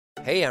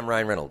Hey, I'm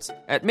Ryan Reynolds.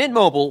 At Mint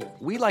Mobile,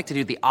 we like to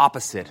do the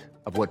opposite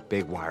of what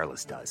Big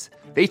Wireless does.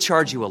 They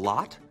charge you a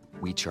lot,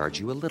 we charge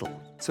you a little.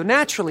 So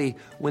naturally,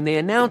 when they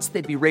announced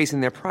they'd be raising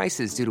their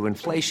prices due to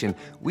inflation,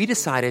 we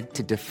decided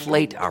to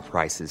deflate our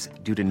prices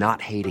due to not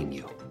hating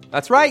you.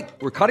 That's right.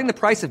 We're cutting the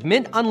price of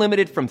Mint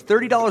Unlimited from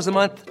 $30 a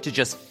month to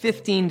just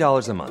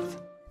 $15 a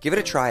month. Give it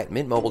a try at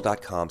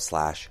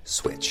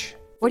mintmobile.com/switch.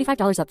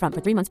 $45 up front for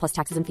 3 months plus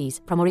taxes and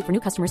fees. Promo rate for new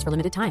customers for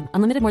limited time.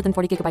 Unlimited more than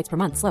 40 gigabytes per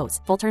month. Slows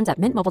full terms at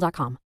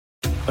mintmobile.com.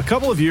 A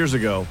couple of years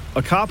ago,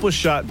 a cop was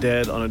shot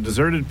dead on a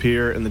deserted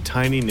pier in the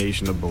tiny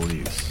nation of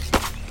Belize.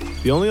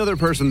 The only other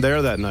person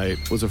there that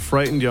night was a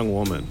frightened young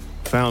woman,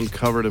 found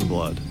covered in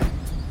blood.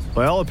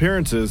 By all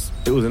appearances,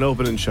 it was an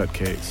open and shut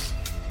case.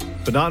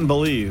 But not in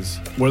Belize,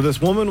 where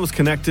this woman was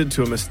connected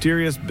to a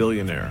mysterious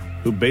billionaire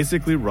who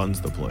basically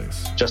runs the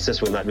place.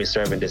 Justice will not be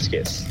served in this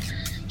case.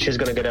 She's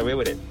gonna get away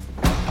with it.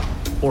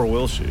 Or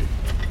will she?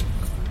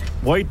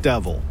 White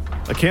Devil,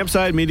 a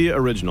Campside Media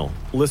original.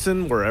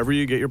 Listen wherever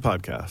you get your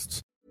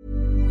podcasts.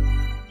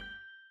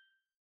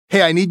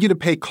 Hey, I need you to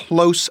pay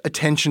close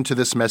attention to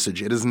this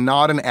message. It is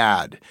not an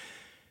ad.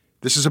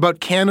 This is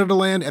about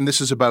Canadaland, and this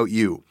is about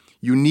you.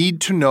 You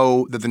need to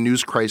know that the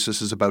news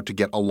crisis is about to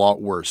get a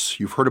lot worse.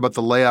 You've heard about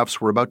the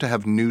layoffs. We're about to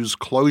have news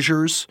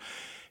closures,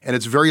 and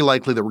it's very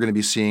likely that we're going to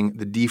be seeing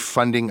the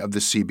defunding of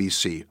the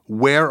CBC.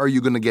 Where are you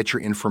going to get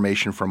your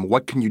information from?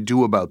 What can you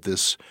do about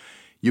this?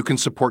 You can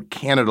support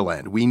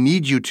Canadaland. We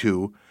need you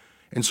to.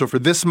 And so for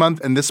this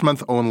month and this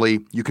month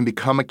only, you can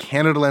become a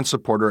Canadaland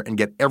supporter and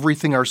get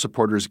everything our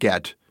supporters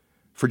get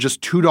for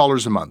just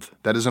 $2 a month.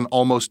 That is an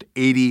almost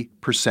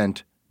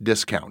 80%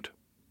 discount.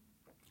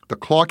 The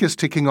clock is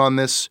ticking on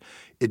this.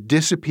 It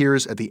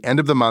disappears at the end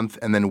of the month,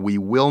 and then we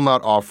will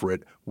not offer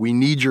it. We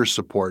need your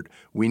support.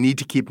 We need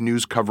to keep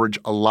news coverage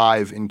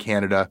alive in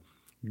Canada.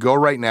 Go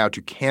right now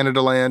to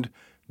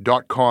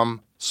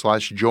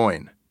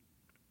canadaland.com/join.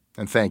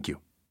 And thank you.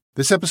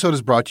 This episode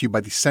is brought to you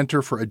by the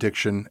Centre for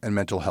Addiction and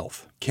Mental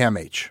Health,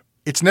 CAMH.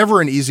 It's never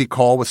an easy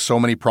call with so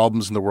many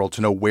problems in the world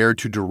to know where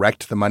to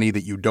direct the money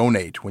that you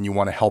donate when you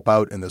want to help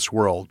out in this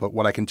world. But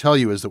what I can tell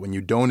you is that when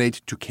you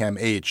donate to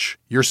CAMH,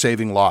 you're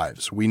saving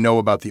lives. We know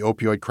about the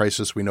opioid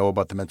crisis. We know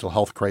about the mental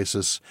health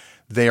crisis.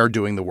 They are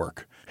doing the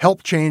work.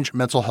 Help change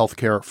mental health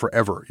care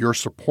forever. Your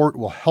support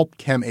will help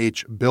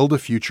CAMH build a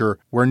future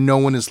where no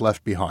one is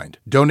left behind.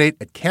 Donate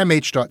at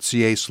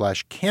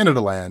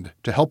camh.ca/Canadaland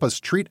to help us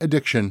treat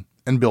addiction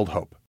and build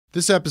hope.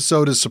 This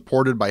episode is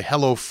supported by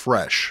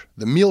HelloFresh,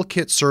 the meal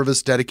kit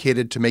service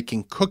dedicated to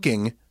making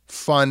cooking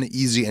fun,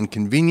 easy, and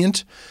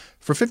convenient.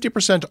 For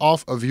 50%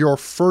 off of your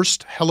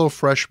first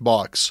HelloFresh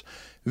box,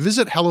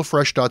 visit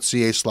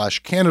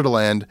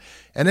hellofresh.ca/Canadaland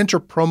and enter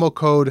promo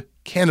code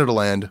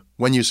Canadaland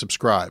when you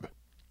subscribe.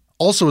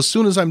 Also, as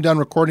soon as I'm done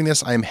recording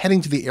this, I am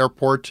heading to the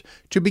airport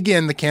to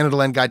begin the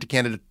Canadaland Guide to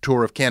Canada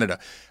tour of Canada.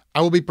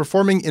 I will be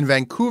performing in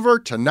Vancouver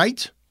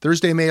tonight,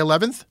 Thursday, May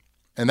 11th.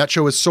 And that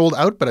show is sold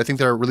out, but I think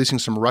they're releasing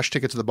some rush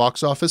tickets at the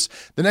box office.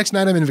 The next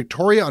night I'm in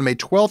Victoria on May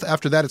 12th.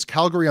 After that, it's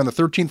Calgary on the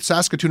 13th,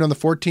 Saskatoon on the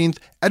 14th,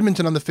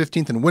 Edmonton on the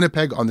 15th, and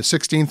Winnipeg on the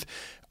 16th.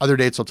 Other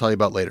dates I'll tell you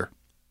about later.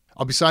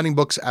 I'll be signing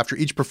books after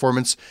each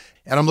performance,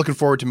 and I'm looking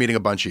forward to meeting a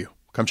bunch of you.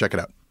 Come check it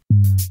out.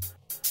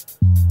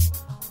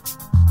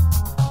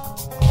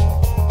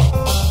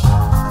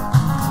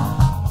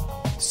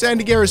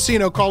 Sandy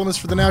Garacino, columnist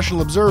for the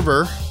National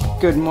Observer.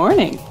 Good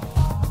morning.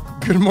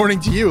 Good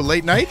morning to you.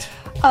 Late night?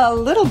 A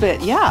little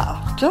bit,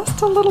 yeah.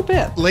 Just a little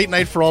bit. Late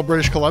night for all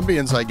British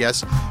Columbians, I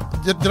guess.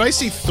 Did I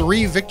see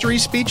 3 victory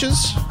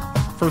speeches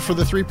for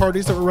the 3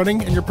 parties that were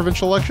running in your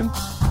provincial election?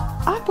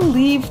 I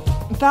believe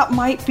that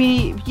might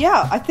be,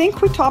 yeah, I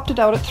think we topped it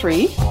out at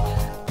 3.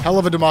 Hell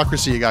of a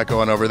democracy you got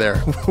going over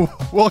there.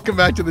 Welcome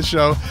back to the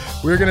show.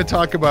 We're going to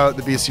talk about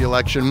the BC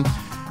election.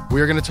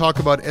 We're going to talk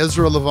about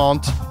Ezra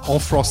Levant en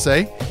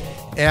français.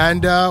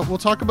 And we'll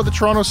talk about the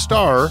Toronto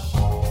Star.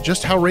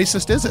 Just how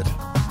racist is it?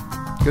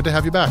 Good to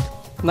have you back.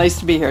 Nice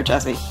to be here,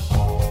 Jesse.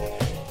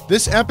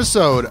 This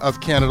episode of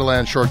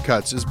Canadaland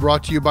Shortcuts is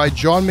brought to you by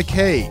John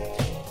McKay,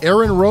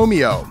 Aaron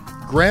Romeo,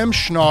 Graham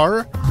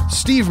Schnarr,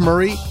 Steve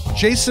Murray,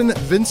 Jason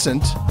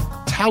Vincent,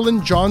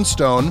 Talon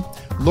Johnstone,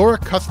 Laura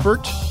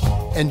Cuthbert,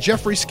 and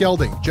Jeffrey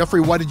Skelding.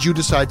 Jeffrey, why did you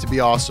decide to be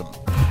awesome?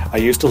 I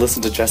used to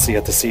listen to Jesse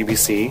at the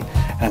CBC,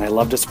 and I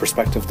loved his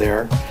perspective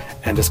there.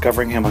 And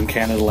discovering him on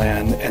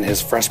Canadaland and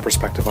his fresh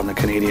perspective on the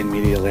Canadian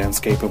media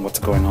landscape and what's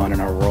going on in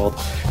our world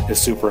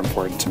is super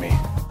important to me.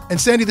 And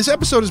Sandy, this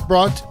episode is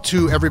brought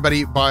to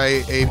everybody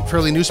by a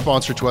fairly new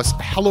sponsor to us,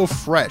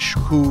 HelloFresh,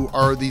 who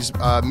are these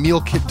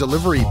meal kit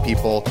delivery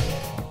people.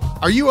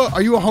 Are you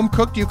a home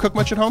cook? Do you cook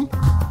much at home?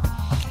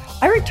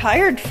 I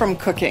retired from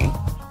cooking.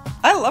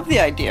 I love the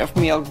idea of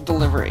meal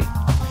delivery.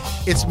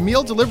 It's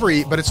meal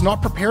delivery, but it's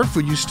not prepared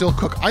food. You still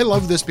cook. I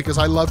love this because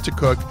I love to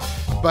cook,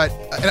 but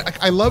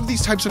I love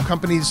these types of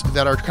companies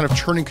that are kind of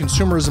turning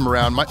consumerism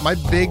around. My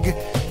big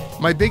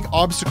My big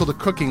obstacle to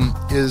cooking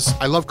is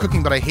I love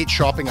cooking, but I hate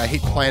shopping. I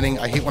hate planning.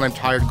 I hate when I'm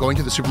tired going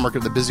to the supermarket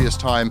at the busiest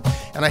time.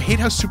 And I hate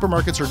how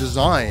supermarkets are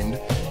designed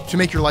to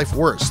make your life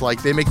worse.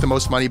 Like, they make the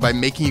most money by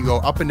making you go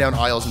up and down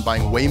aisles and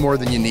buying way more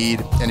than you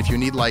need. And if you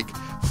need like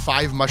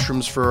 5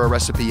 mushrooms for a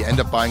recipe, you end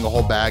up buying a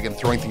whole bag and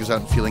throwing things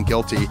out and feeling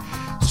guilty.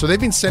 So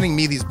they've been sending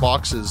me these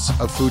boxes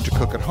of food to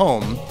cook at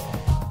home,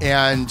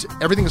 and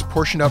everything is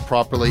portioned out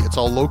properly. It's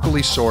all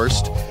locally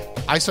sourced.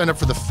 I signed up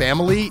for the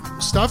family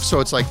stuff, so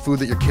it's like food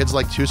that your kids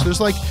like too. So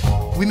there's like,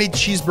 we made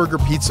cheeseburger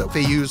pizza.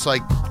 They use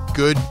like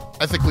good,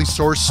 ethically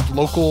sourced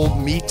local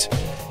meat,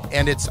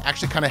 and it's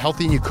actually kind of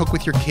healthy, and you cook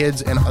with your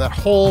kids, and that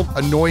whole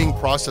annoying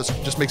process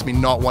just makes me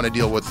not want to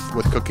deal with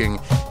cooking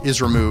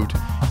is removed,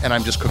 and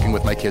I'm just cooking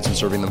with my kids and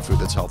serving them food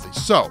that's healthy.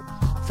 So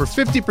for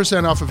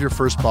 50% off of your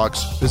first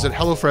box, visit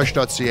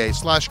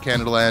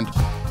hellofresh.ca/Canadaland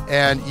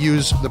and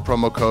use the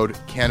promo code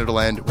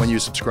Canadaland when you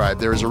subscribe.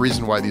 There is a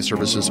reason why these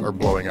services are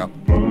blowing up.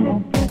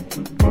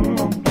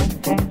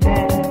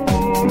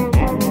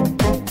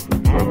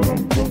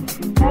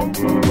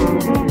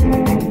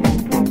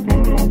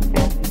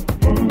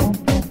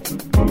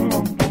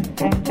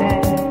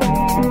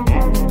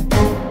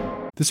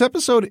 This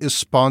episode is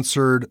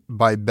sponsored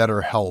by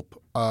BetterHelp.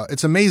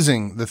 It's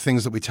amazing the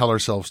things that we tell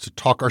ourselves to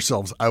talk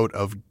ourselves out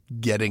of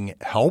getting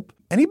help.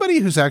 Anybody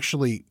who's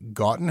actually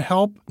gotten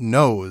help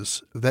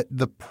knows that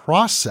the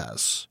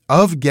process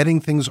of getting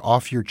things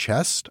off your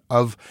chest,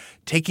 of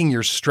taking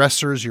your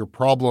stressors, your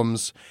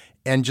problems,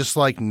 and just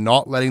like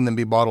not letting them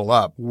be bottled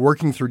up,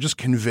 working through just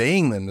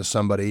conveying them to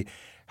somebody,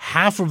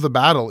 half of the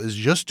battle is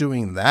just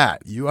doing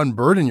that. You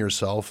unburden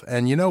yourself,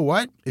 and you know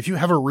what? If you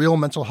have a real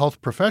mental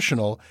health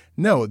professional,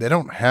 no, they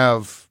don't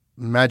have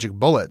magic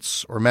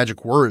bullets or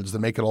magic words that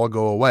make it all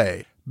go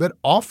away. But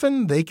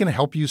often they can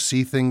help you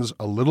see things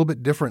a little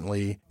bit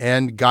differently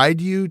and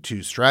guide you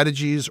to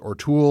strategies or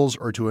tools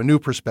or to a new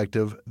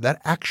perspective that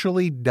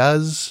actually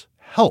does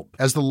help.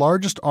 As the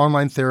largest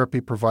online therapy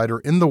provider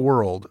in the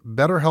world,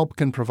 BetterHelp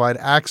can provide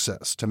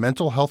access to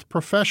mental health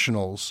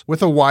professionals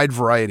with a wide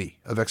variety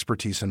of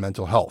expertise in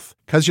mental health.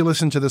 Because you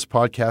listen to this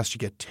podcast, you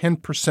get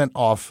 10%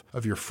 off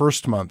of your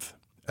first month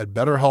at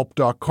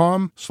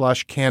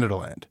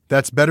betterhelp.com/Canadaland.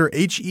 That's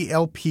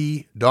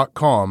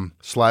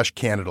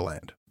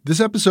betterhelp.com/Canadaland. This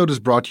episode is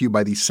brought to you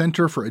by the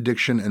Center for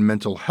Addiction and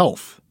Mental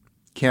Health,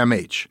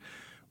 CAMH.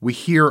 We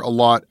hear a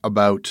lot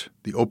about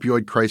the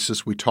opioid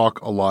crisis. We talk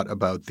a lot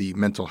about the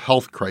mental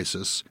health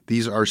crisis.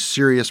 These are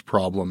serious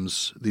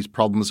problems. These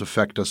problems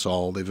affect us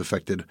all. They've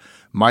affected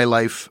my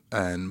life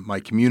and my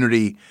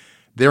community.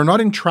 They're not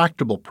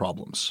intractable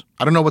problems.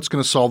 I don't know what's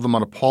going to solve them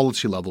on a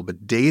policy level,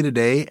 but day to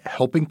day,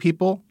 helping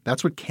people,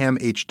 that's what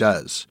CAMH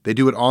does. They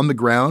do it on the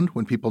ground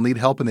when people need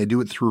help, and they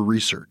do it through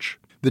research.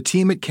 The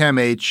team at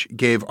CAMH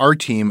gave our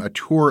team a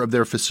tour of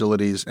their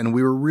facilities, and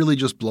we were really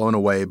just blown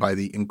away by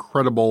the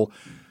incredible,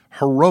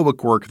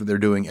 heroic work that they're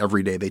doing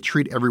every day. They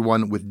treat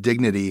everyone with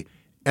dignity,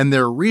 and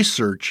their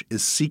research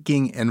is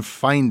seeking and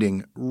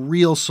finding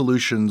real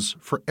solutions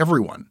for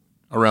everyone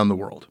around the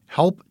world.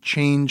 Help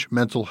change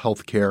mental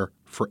health care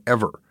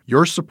forever.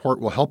 Your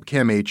support will help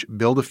CAMH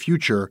build a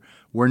future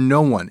where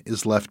no one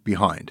is left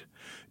behind.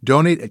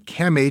 Donate at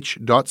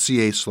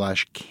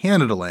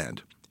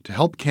camh.ca/Canadaland to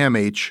help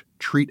CAMH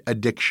treat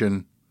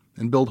addiction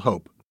and build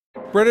hope.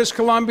 British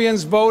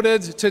Columbians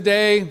voted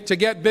today to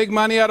get big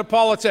money out of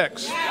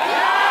politics.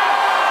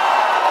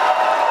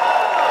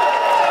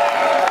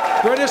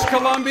 British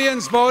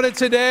Columbians voted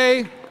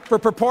today for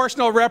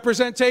proportional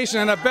representation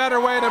and a better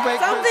way to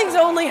make... Some things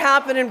only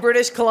happen in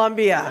British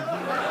Columbia.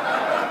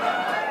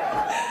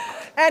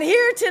 And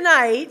here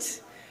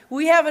tonight,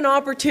 we have an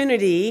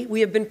opportunity,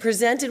 we have been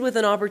presented with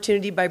an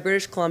opportunity by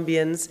British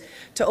Columbians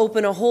to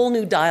open a whole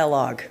new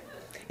dialogue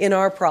in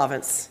our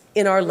province,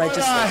 in our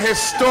legislature. What a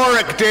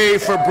historic day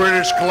for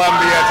British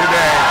Columbia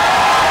today.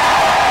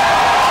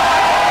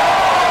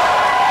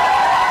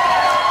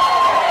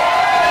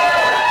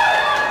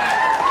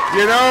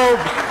 You know,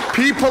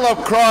 people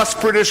across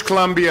British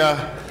Columbia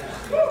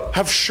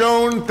have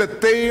shown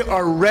that they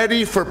are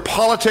ready for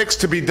politics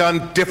to be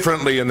done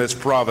differently in this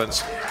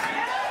province.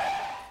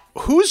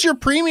 Who's your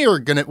premier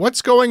gonna?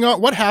 What's going on?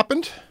 What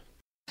happened?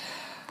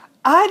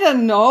 I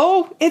don't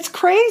know. It's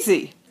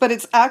crazy, but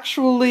it's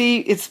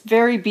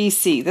very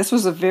BC. This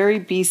was a very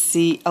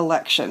BC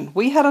election.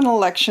 We had an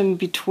election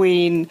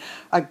between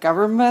a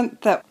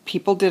government that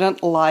people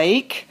didn't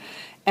like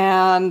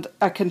and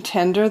a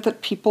contender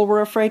that people were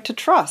afraid to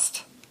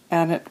trust.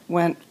 And it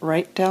went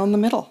right down the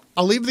middle.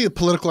 I'll leave the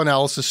political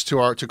analysis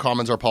to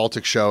Commons, our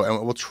politics show,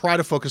 and we'll try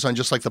to focus on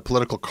just like the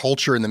political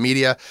culture in the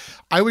media.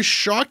 I was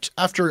shocked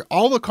after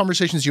all the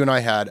conversations you and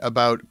I had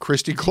about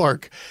Christy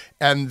Clark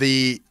and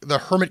the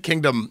hermit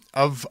kingdom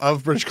of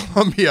British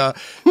Columbia,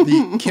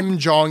 the Kim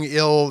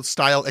Jong-il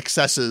style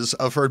excesses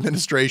of her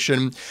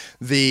administration,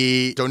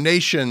 the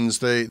donations,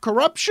 the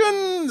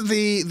corruption,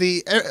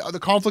 the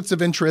conflicts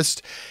of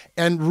interest,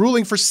 and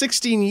ruling for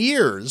 16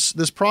 years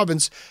this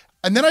province.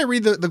 And then I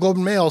read the Globe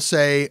and Mail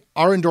say,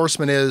 our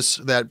endorsement is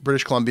that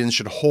British Columbians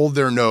should hold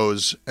their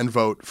nose and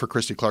vote for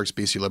Christy Clark's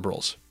BC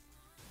Liberals.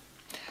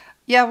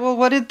 Yeah, well,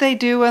 what did they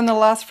do in the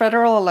last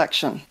federal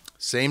election?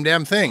 Same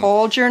damn thing.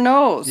 Hold your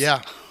nose.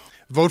 Yeah.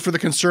 Vote for the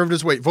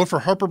Conservatives. Wait, vote for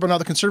Harper but not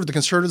the Conservatives. The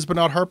Conservatives but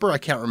not Harper. I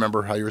can't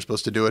remember how you were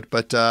supposed to do it,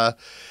 but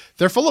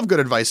they're full of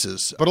good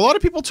advices. But a lot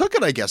of people took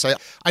it, I guess.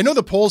 I know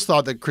the polls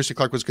thought that Christy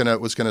Clark was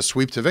gonna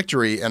sweep to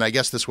victory, and I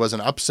guess this was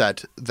an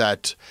upset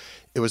that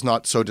it was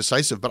not so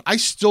decisive. But I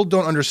still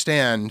don't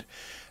understand,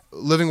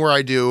 living where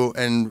I do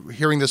and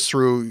hearing this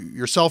through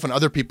yourself and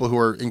other people who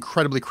are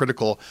incredibly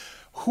critical,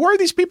 who are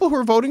these people who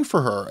are voting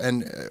for her?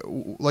 And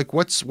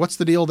what's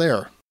the deal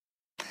there?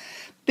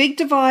 Big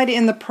divide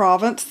in the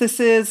province. This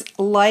is,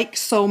 like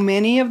so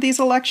many of these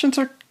elections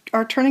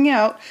are turning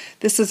out,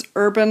 this is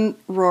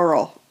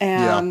urban-rural.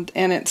 And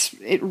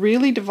it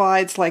really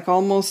divides like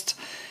almost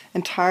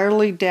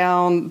entirely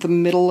down the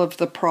middle of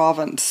the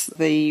province.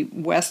 The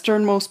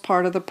westernmost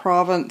part of the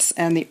province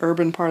and the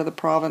urban part of the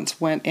province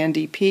went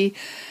NDP,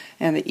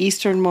 and the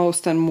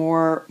easternmost and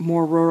more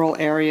rural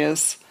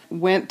areas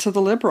went to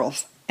the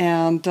Liberals.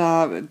 And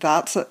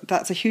that's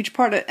a huge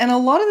part of it. And a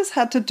lot of this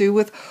had to do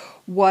with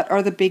what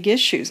are the big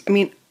issues. I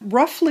mean,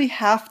 roughly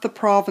half the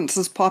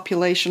province's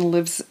population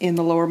lives in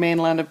the lower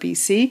mainland of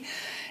BC,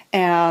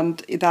 and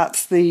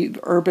that's the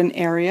urban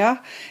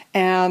area.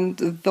 And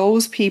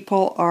those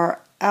people are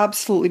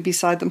absolutely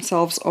beside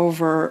themselves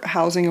over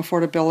housing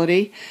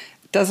affordability.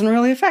 It doesn't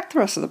really affect the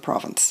rest of the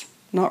province.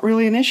 Not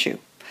really an issue.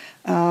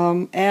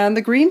 And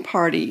the Green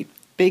Party,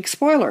 big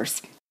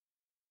spoilers.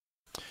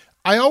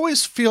 I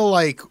always feel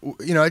like,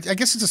 I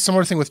guess it's a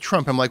similar thing with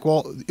Trump. I'm like,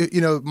 well,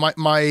 my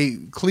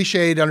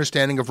cliched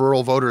understanding of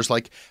rural voters,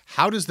 like,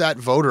 how does that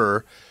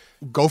voter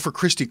go for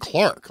Christy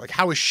Clark? Like,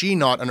 how is she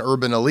not an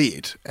urban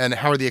elite? And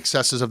how are the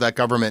excesses of that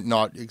government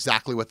not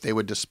exactly what they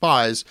would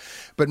despise?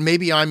 But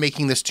maybe I'm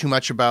making this too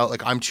much about,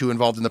 like, I'm too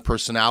involved in the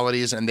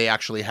personalities and they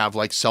actually have,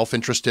 like,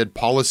 self-interested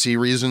policy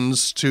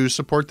reasons to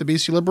support the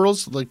BC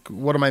Liberals. Like,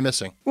 what am I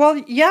missing? Well,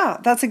 yeah,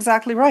 that's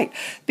exactly right.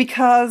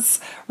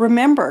 Because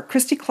remember,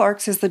 Christy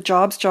Clark is the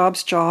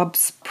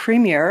jobs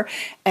premier,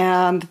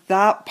 and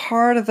that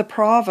part of the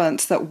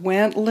province that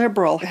went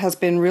Liberal has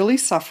been really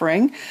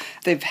suffering.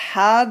 They've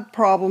had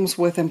problems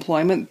with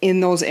employment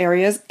in those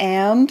areas,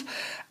 and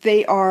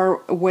they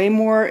are way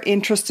more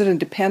interested and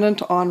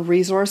dependent on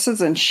resources,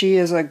 and she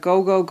is a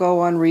go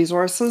on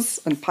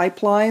resources and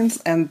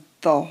pipelines and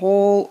the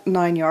whole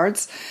 9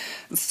 yards.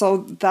 So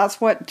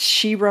that's what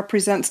she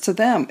represents to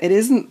them. It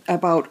isn't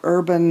about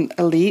urban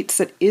elites.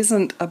 It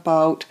isn't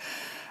about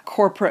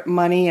corporate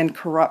money and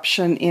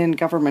corruption in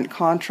government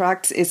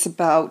contracts. It's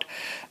about,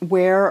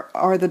 where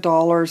are the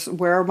dollars?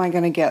 Where am I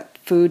going to get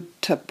food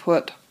to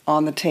put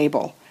on the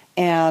table?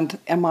 And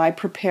am I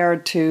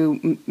prepared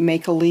to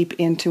make a leap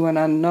into an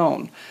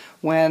unknown?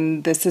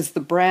 When this is the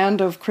brand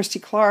of Christy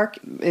Clark,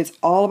 it's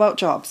all about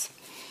jobs.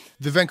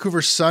 The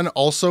Vancouver Sun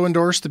also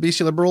endorsed the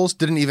BC Liberals,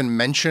 didn't even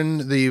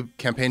mention the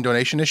campaign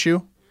donation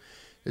issue.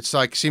 It's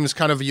like, seems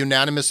kind of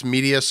unanimous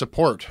media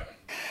support.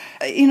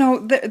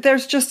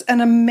 There's just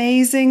an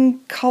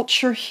amazing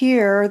culture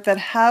here that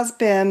has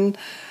been,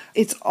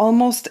 it's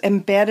almost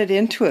embedded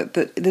into it,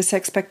 that this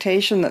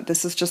expectation that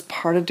this is just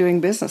part of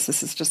doing business.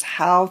 This is just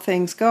how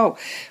things go.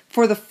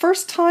 For the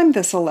first time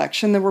this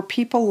election, there were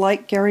people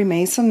like Gary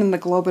Mason in the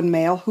Globe and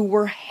Mail who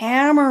were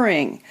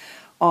hammering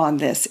on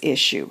this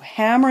issue,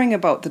 hammering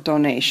about the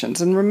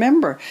donations. And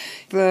remember,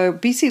 the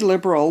BC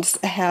Liberals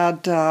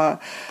had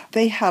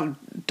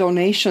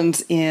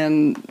donations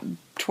in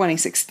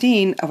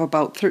 2016 of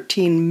about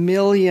 $13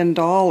 million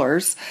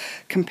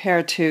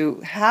compared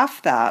to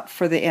half that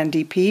for the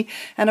NDP,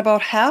 and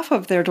about half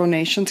of their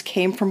donations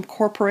came from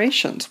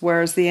corporations,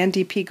 whereas the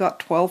NDP got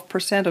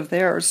 12% of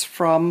theirs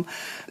from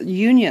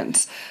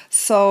unions.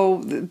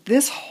 So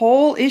this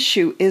whole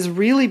issue is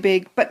really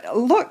big. But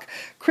look,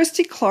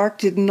 Christy Clark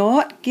did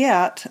not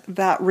get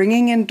that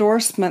ringing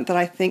endorsement that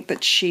I think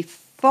that she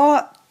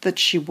thought that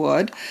she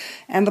would.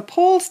 And the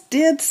polls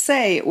did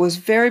say it was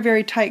very,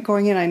 very tight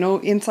going in. I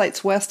know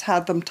Insights West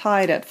had them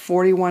tied at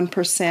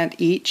 41%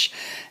 each,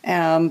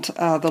 and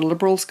the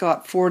Liberals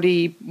got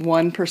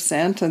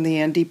 41% and the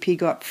NDP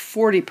got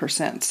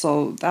 40%.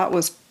 So that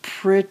was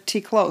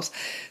pretty close.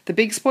 The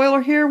big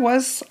spoiler here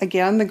was,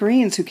 again, the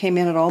Greens, who came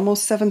in at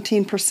almost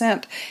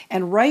 17%.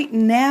 And right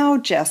now,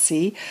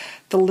 Jesse,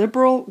 the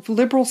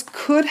Liberals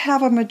could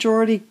have a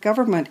majority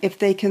government if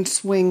they can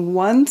swing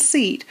one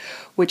seat,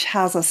 which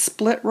has a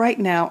split right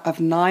now of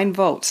 9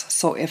 votes.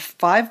 So if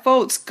 5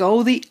 votes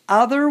go the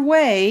other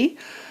way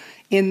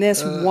in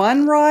this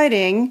one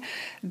riding,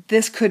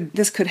 this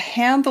could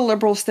hand the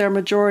Liberals their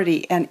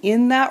majority. And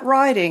in that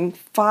riding,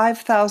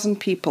 5,000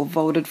 people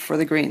voted for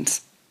the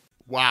Greens.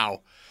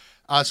 Wow.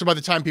 So by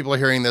the time people are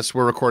hearing this,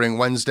 we're recording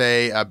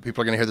Wednesday.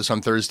 People are going to hear this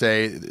on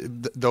Thursday.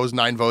 Those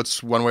 9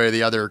 votes, one way or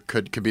the other,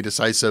 could be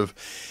decisive.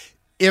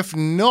 If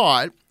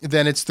not,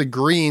 then it's the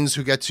Greens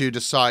who get to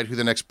decide who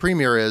the next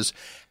premier is.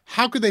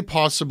 how could they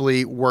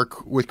possibly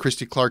work with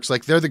Christy Clark's?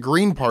 Like, they're the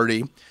Green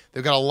Party.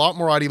 They've got a lot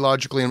more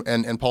ideologically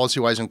and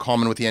policy-wise in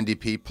common with the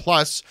NDP,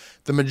 plus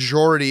the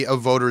majority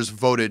of voters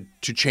voted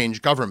to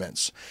change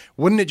governments.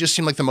 Wouldn't it just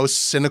seem like the most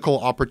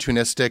cynical,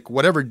 opportunistic,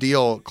 whatever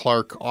deal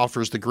Clark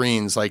offers the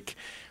Greens, like,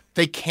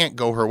 they can't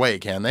go her way,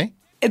 can they?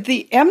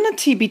 The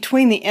enmity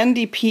between the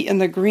NDP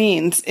and the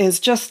Greens is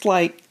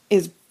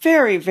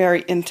very,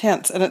 very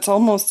intense, and it's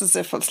almost as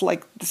if it's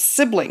like the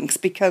siblings,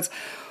 because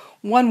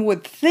one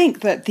would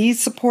think that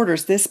these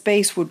supporters, this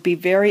base, would be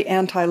very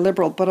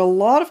anti-liberal, but a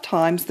lot of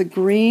times the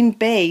Green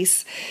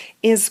base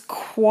is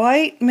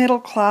quite middle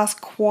class,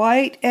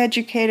 quite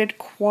educated,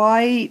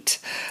 quite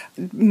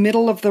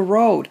middle of the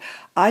road.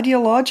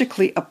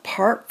 Ideologically,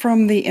 apart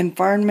from the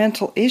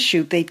environmental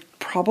issue, they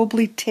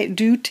probably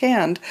do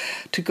tend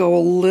to go a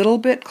little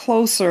bit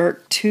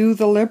closer to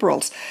the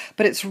Liberals.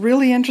 But it's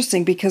really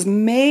interesting because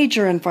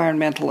major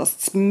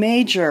environmentalists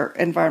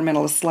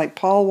like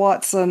Paul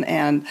Watson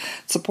and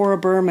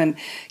Tzeporah Berman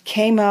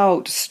came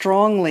out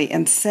strongly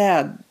and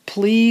said,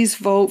 please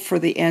vote for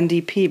the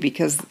NDP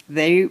because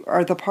they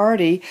are the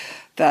party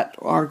that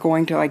are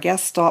going to, I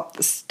guess, stop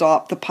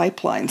the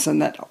pipelines,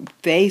 and that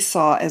they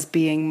saw as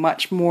being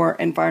much more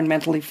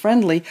environmentally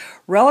friendly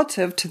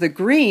relative to the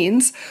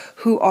Greens,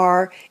 who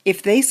are,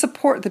 if they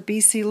support the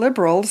BC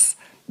Liberals,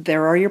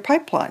 there are your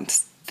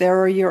pipelines.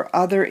 There are your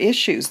other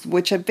issues,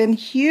 which have been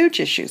huge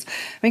issues.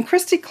 I mean,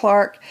 Christy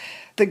Clark,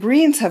 the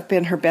Greens have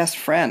been her best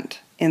friend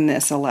in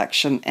this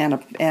election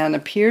and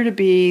appear to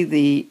be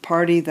the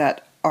party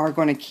that are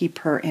going to keep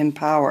her in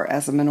power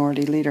as a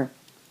minority leader.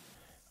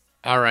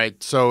 All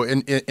right. So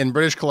in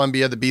British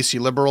Columbia, the BC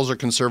Liberals are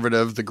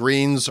conservative. The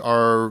Greens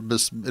are,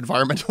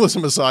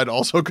 environmentalism aside,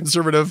 also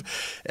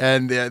conservative.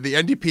 And the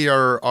NDP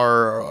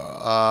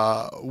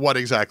are what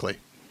exactly?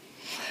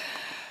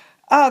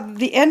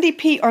 The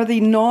NDP are the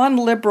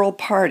non-liberal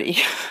party.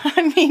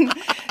 I mean,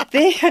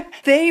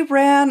 they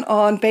ran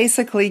on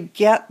basically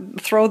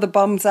throw the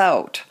bums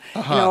out.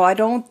 Uh-huh. You know,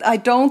 I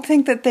don't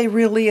think that they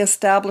really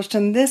established,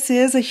 and this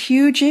is a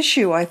huge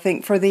issue, I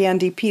think, for the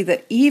NDP,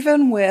 that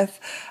even with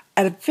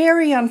a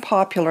very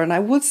unpopular, and I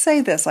would say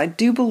this, I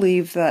do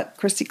believe that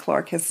Christy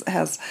Clark is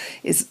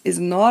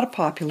not a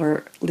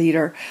popular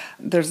leader.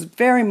 There's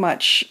very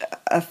much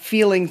a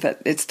feeling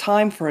that it's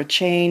time for a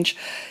change.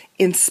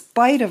 In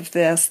spite of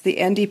this, the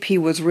NDP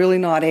was really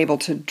not able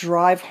to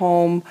drive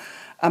home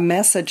a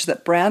message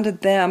that branded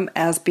them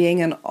as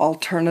being an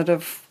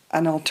alternative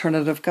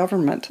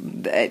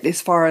government as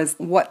far as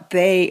what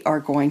they are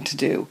going to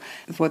do,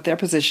 what their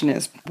position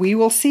is. We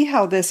will see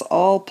how this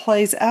all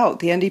plays out.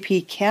 The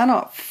NDP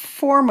cannot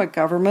form a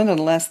government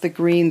unless the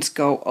Greens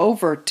go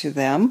over to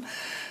them.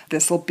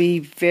 This will be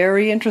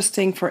very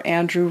interesting for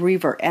Andrew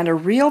Reaver, and a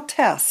real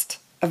test,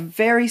 a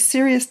very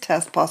serious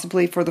test,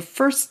 possibly for the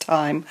first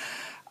time,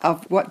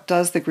 of what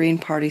does the Green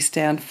Party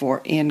stand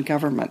for in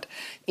government.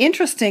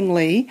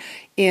 Interestingly,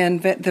 in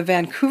the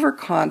Vancouver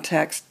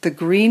context, the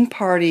Green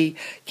Party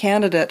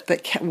candidate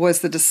that was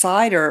the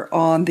decider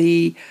on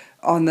the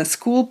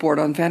school board,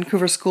 on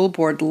Vancouver School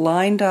Board,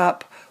 lined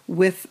up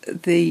with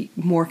the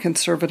more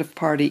conservative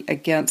party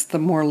against the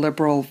more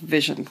liberal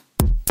vision.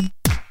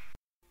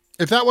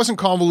 If that wasn't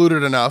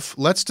convoluted enough,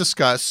 let's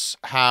discuss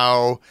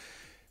how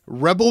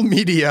Rebel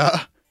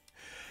Media,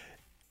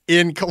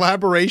 in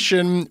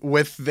collaboration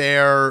with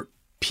their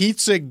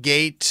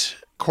Pizzagate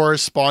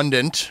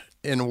correspondent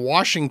in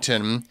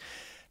Washington,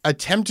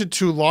 attempted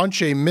to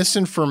launch a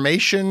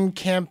misinformation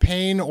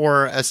campaign,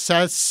 or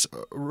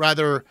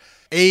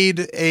aid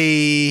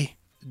a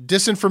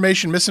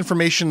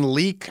misinformation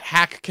leak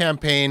hack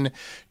campaign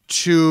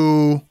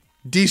to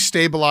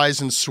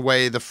destabilize and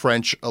sway the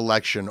French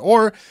election.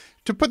 Or,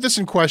 to put this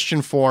in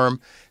question form,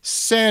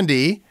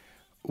 Sandy,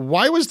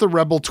 why was the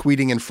Rebel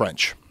tweeting in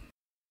French?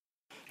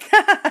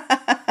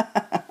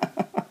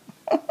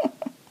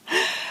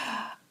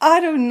 I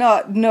do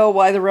not know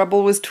why the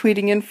Rebel was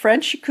tweeting in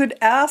French. You could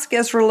ask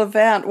Ezra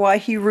Levant why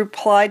he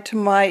replied to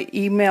my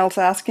emails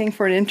asking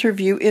for an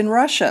interview in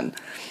Russian.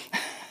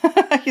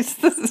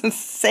 This is the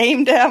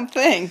same damn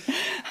thing.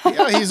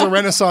 Yeah, he's a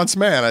Renaissance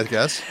man, I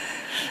guess.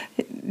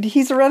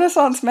 He's a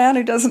Renaissance man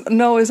who doesn't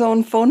know his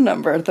own phone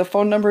number. The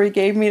phone number he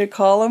gave me to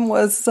call him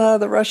was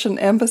the Russian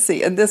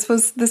embassy, and this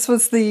was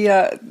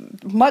the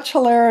much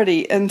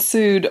hilarity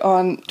ensued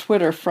on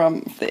Twitter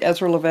from the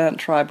Ezra Levant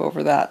tribe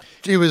over that.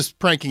 He was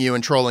pranking you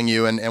and trolling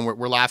you, and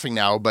we're laughing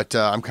now. But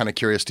I'm kind of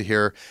curious to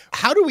hear,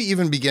 how do we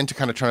even begin to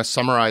kind of try to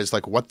summarize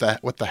like what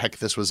the heck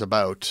this was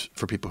about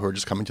for people who are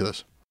just coming to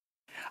this?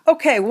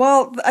 Okay,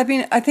 well, I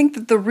mean, I think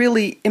that the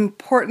really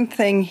important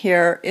thing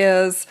here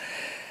is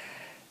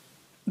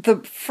the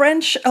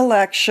French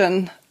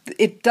election.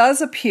 It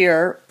does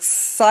appear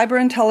cyber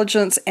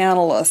intelligence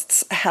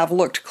analysts have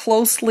looked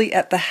closely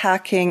at the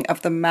hacking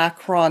of the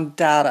Macron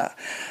data,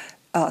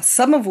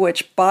 some of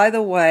which, by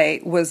the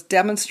way, was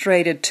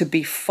demonstrated to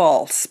be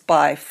false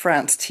by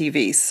France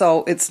TV.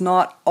 So it's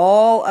not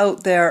all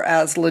out there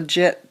as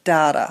legit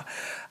data.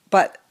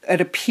 But it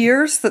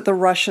appears that the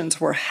Russians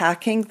were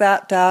hacking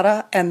that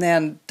data and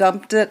then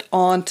dumped it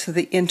onto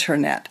the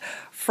internet.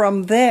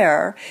 From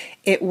there,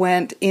 it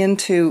went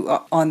into,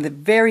 on the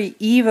very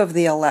eve of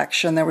the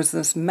election, there was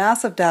this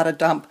massive data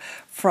dump.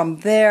 From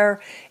there,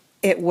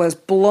 it was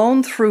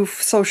blown through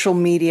social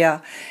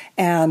media,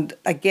 and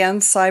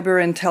again,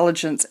 cyber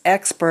intelligence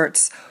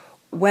experts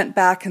went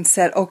back and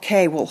said,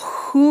 okay, well,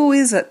 who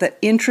is it that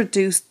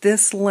introduced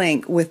this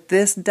link with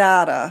this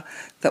data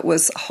that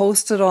was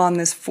hosted on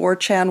this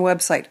 4chan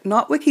website?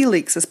 Not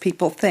WikiLeaks, as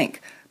people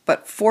think,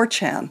 but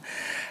 4chan.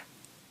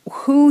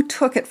 Who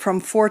took it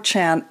from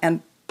 4chan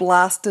and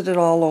blasted it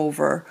all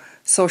over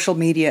social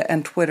media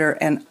and Twitter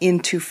and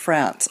into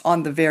France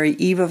on the very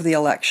eve of the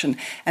election?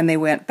 And they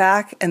went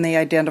back and they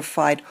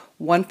identified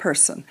one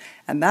person.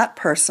 And that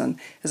person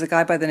is a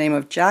guy by the name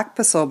of Jack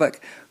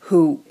Posobiec,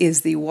 who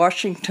is the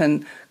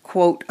Washington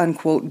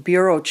quote-unquote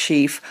bureau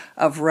chief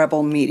of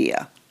Rebel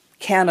Media,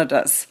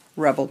 Canada's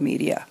Rebel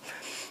Media.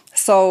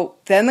 So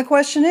then the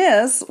question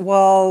is,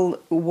 well,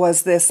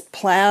 was this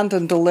planned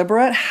and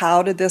deliberate?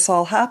 How did this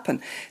all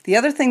happen? The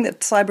other thing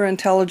that cyber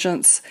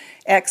intelligence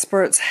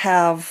experts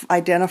have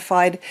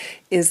identified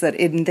is that,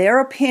 in their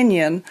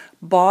opinion,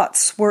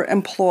 bots were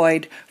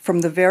employed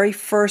from the very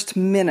first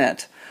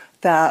minute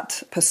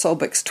that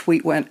Posobiec's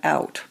tweet went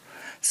out.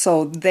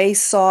 So they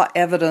saw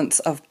evidence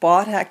of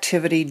bot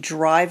activity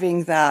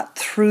driving that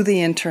through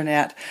the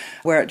internet,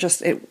 where it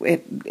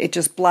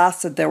just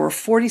blasted. There were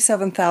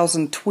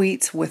 47,000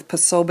 tweets with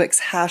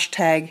Posobiec's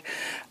hashtag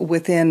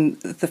within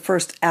the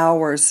first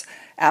hours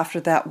after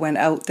that went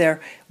out there.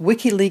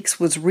 WikiLeaks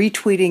was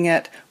retweeting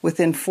it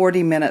within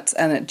 40 minutes,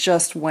 and it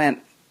just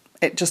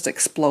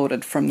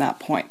exploded from that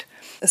point.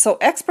 So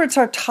experts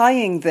are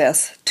tying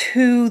this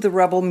to the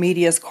Rebel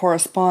Media's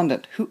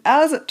correspondent, who,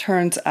 as it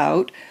turns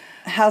out,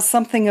 has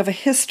something of a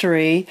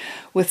history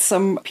with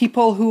some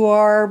people who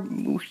are,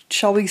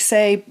 shall we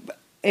say,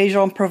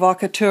 agents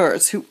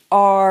provocateurs,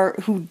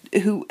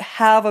 who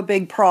have a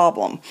big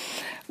problem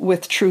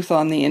with truth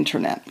on the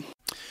internet.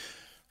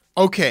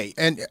 Okay,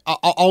 and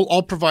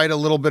I'll provide a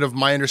little bit of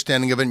my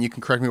understanding of it, and you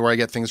can correct me where I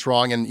get things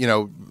wrong.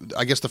 And,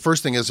 I guess the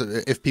first thing is,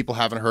 if people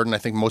haven't heard, and I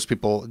think most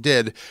people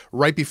did,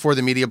 right before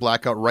the media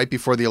blackout, right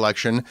before the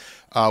election,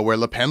 where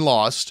Le Pen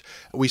lost,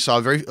 we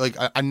saw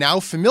a now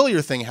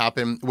familiar thing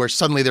happen where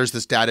suddenly there's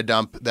this data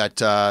dump that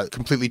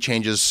completely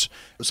changes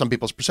some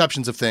people's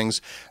perceptions of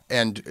things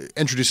and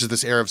introduces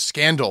this air of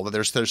scandal, that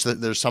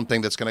there's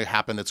something that's going to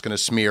happen that's going to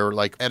smear,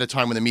 like at a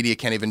time when the media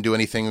can't even do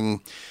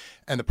anything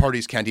and the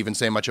parties can't even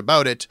say much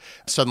about it.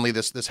 Suddenly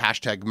this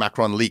hashtag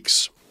Macron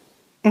leaks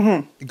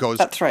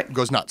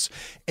goes nuts.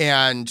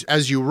 And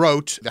as you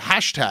wrote, the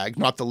hashtag,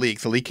 not the leak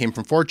came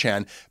from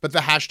 4chan, but the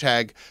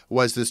hashtag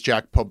was this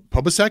Jack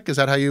Posobiec. Is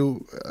that how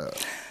you...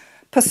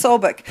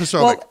 Posobiec.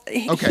 Well,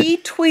 okay. He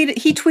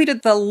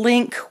tweeted the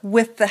link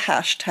with the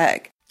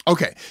hashtag.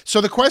 Okay,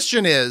 so the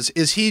question is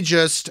he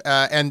just,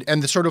 and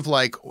the sort of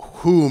like,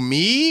 who,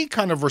 me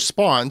kind of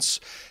response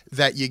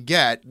that you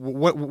get,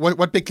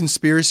 what big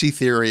conspiracy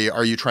theory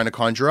are you trying to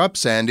conjure up,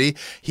 Sandy?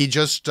 He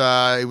just,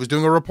 he was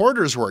doing a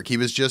reporter's work. He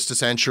was just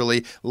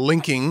essentially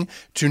linking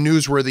to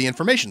newsworthy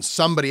information.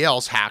 Somebody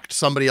else hacked,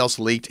 somebody else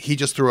leaked. He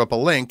just threw up a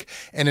link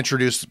and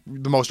introduced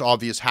the most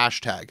obvious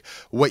hashtag.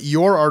 What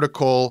your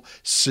article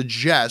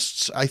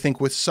suggests, I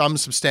think with some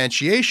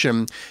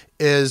substantiation,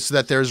 is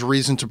that there's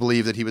reason to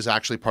believe that he was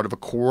actually part of a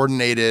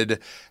coordinated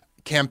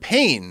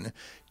campaign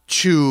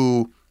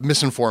to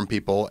misinform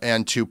people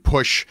and to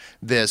push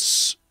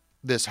this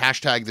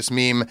hashtag, this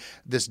meme,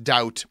 this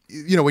doubt.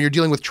 When you're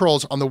dealing with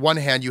trolls, on the one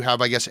hand, you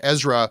have, I guess,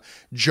 Ezra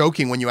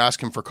joking when you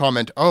ask him for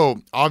comment.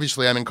 Oh,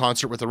 obviously I'm in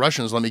concert with the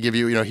Russians. Let me give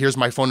you, here's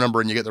my phone number,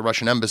 and you get the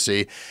Russian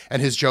embassy.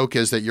 And his joke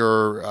is that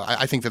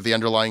I think that the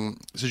underlying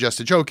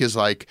suggested joke is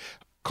like,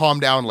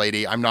 calm down,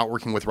 lady. I'm not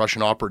working with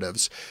Russian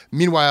operatives.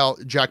 Meanwhile,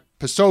 Jack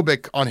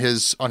Posobiec on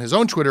his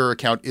own Twitter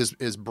account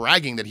is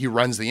bragging that he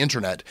runs the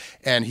internet,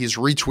 and he's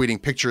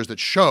retweeting pictures that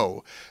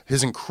show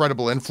his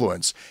incredible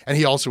influence. And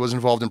he also was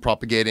involved in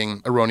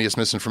propagating erroneous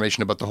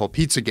misinformation about the whole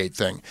Pizzagate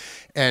thing.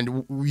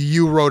 And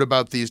you wrote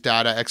about these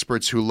data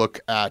experts who look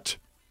at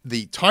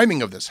the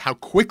timing of this, how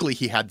quickly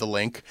he had the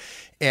link,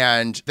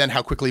 and then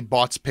how quickly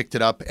bots picked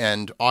it up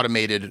and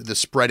automated the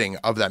spreading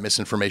of that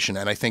misinformation.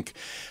 And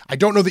I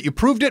don't know that you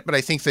proved it, but I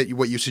think that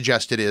what you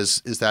suggested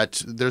is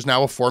that there's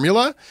now a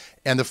formula,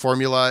 and the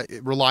formula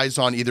relies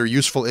on either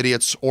useful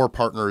idiots or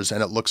partners,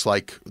 and it looks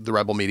like the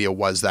Rebel Media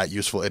was that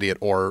useful idiot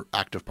or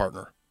active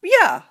partner.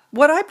 Yeah.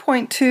 What I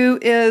point to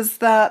is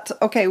that,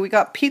 okay, we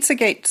got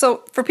Pizzagate.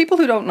 So for people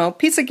who don't know,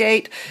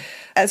 Pizzagate,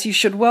 as you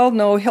should well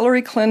know,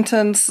 Hillary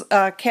Clinton's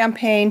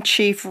campaign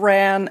chief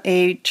ran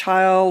a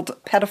child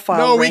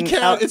pedophile ring. No, we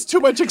can't. It's too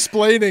much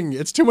explaining.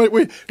 It's too much.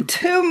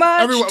 Too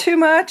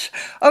much?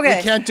 Okay.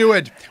 We can't do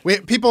it.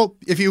 People,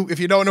 if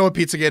you don't know what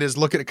Pizzagate is,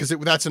 look at it, because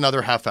that's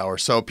another half hour.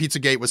 So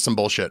Pizzagate was some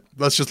bullshit.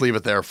 Let's just leave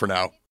it there for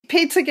now.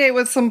 Pizzagate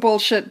was some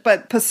bullshit,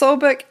 but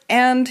Posobiec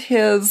and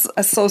his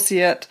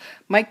associate,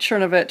 Mike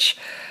Chernovich,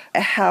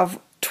 have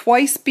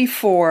twice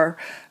before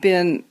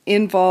been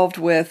involved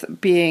with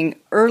being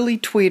early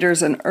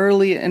tweeters and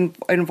early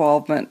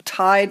involvement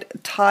tied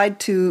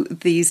to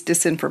these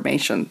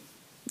disinformation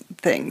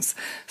things.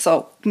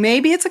 So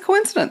maybe it's a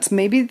coincidence.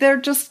 Maybe they're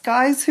just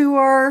guys who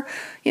are,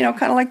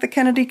 kind of like the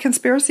Kennedy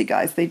conspiracy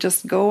guys. They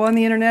just go on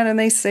the internet and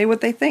they say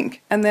what they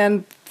think. And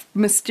then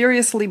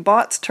mysteriously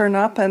bots turn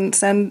up and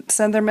send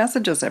their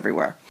messages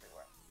everywhere.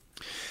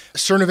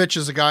 Cernovich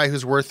is a guy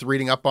who's worth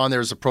reading up on.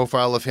 There's a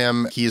profile of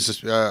him.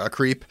 He's a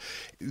creep.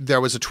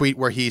 There was a tweet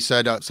where he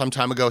said some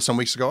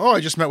weeks ago, I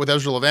just met with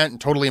Ezra Levant and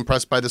totally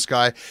impressed by this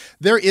guy.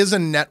 There is a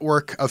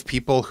network of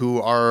people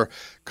who are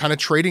kind of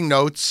trading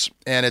notes,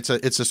 and it's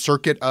a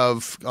circuit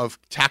of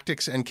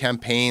tactics and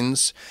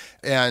campaigns.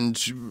 And,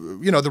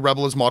 the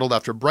Rebel is modeled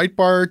after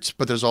Breitbart,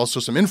 but there's also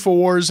some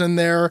InfoWars in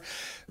there.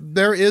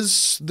 There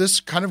is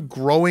this kind of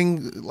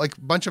growing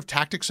bunch of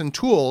tactics and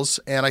tools,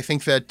 and I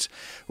think that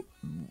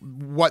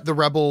what the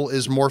Rebel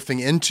is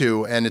morphing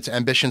into and its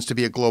ambitions to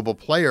be a global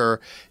player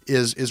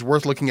is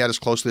worth looking at as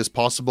closely as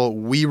possible.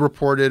 We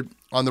reported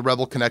on the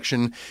Rebel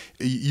Connection.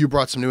 You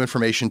brought some new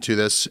information to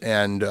this,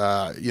 and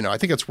I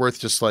think it's worth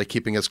just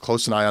keeping as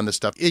close an eye on this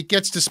stuff. It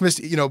gets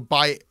dismissed,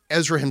 by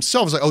Ezra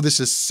himself. It's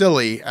this is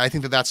silly. I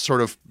think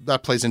that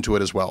plays into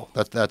it as well.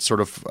 That's sort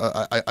of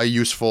a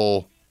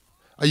useful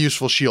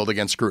shield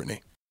against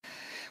scrutiny.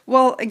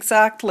 Well,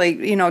 exactly.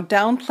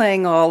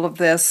 Downplaying all of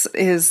this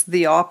is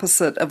the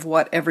opposite of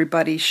what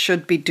everybody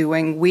should be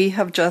doing. We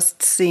have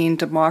just seen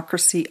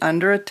democracy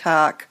under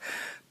attack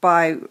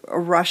by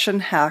Russian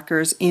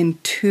hackers in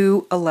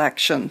 2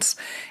 elections.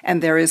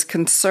 And there is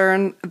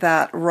concern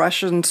that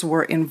Russians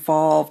were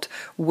involved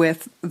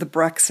with the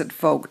Brexit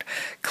vote.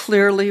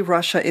 Clearly,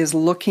 Russia is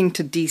looking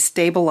to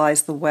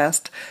destabilize the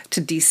West, to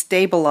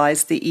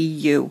destabilize the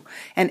EU.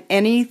 And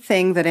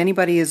anything that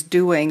anybody is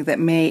doing that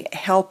may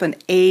help and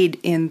aid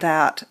in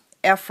that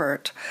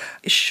effort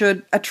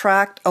should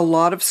attract a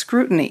lot of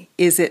scrutiny.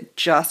 Is it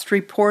just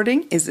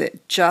reporting? Is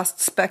it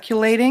just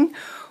speculating?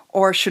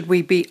 Or should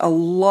we be a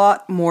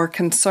lot more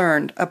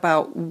concerned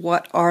about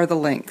what are the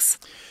links?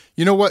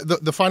 You know what?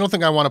 The final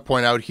thing I want to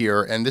point out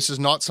here, and this is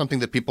not something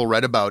that people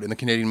read about in the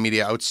Canadian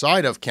media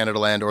outside of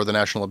Canadaland or the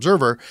National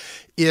Observer,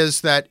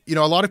 is that, a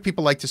lot of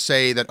people like to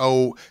say that,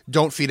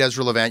 don't feed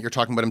Ezra Levant, you're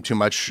talking about him too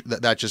much,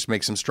 that just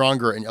makes him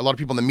stronger. And a lot of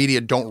people in the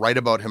media don't write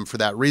about him for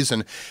that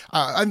reason.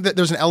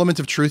 There's an element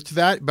of truth to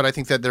that, but I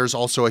think that there's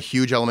also a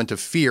huge element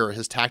of fear.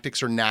 His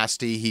tactics are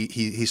nasty,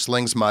 he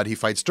slings mud, he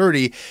fights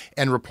dirty,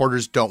 and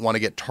reporters don't want to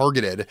get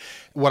targeted.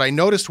 What I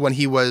noticed when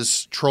he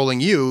was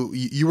trolling you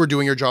were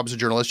doing your job as a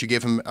journalist, you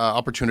gave him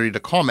opportunity to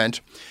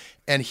comment.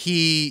 And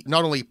he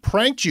not only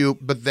pranked you,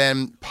 but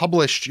then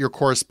published your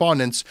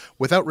correspondence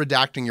without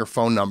redacting your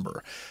phone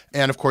number.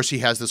 And of course, he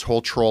has this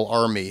whole troll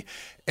army.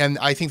 And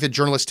I think that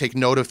journalists take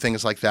note of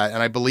things like that.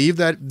 And I believe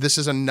that this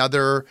is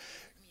another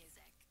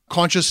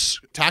conscious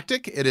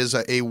tactic. It is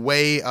a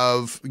way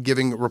of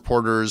giving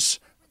reporters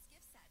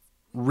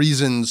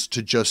reasons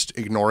to just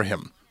ignore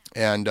him.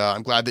 And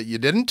I'm glad that you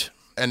didn't.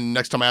 And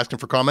next time I ask him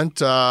for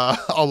comment,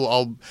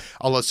 I'll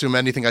assume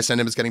anything I send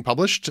him is getting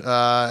published.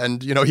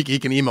 And he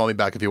can email me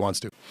back if he wants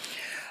to.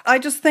 I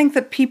just think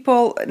that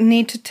people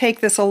need to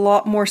take this a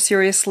lot more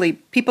seriously.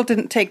 People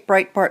didn't take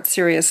Breitbart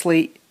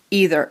seriously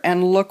either.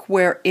 And look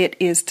where it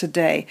is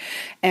today.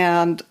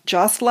 And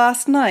just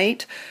last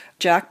night,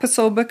 Jack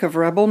Posobiec of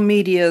Rebel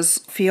Media's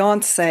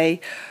fiancé,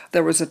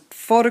 there was a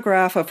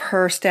photograph of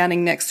her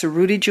standing next to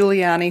Rudy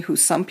Giuliani, who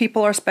some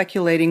people are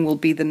speculating will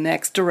be the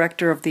next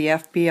director of the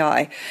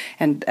FBI.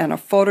 And a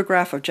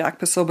photograph of Jack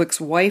Posobiec's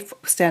wife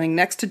standing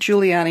next to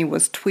Giuliani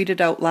was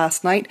tweeted out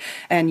last night.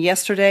 And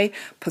yesterday,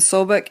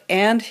 Posobiec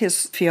and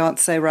his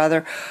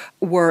fiancé,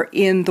 were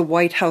in the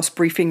White House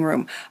briefing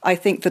room. I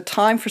think the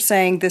time for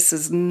saying this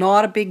is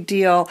not a big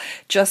deal,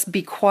 just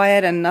be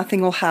quiet and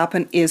nothing will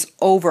happen, is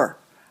over.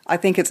 I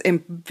think it's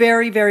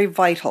very, very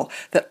vital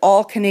that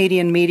all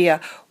Canadian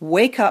media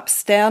wake up,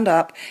 stand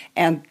up,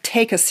 and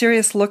take a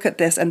serious look at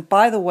this. And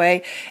by the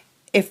way,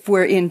 if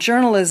we're in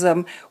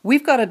journalism,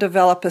 we've got to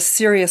develop a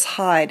serious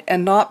hide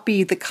and not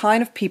be the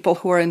kind of people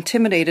who are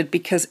intimidated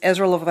because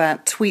Ezra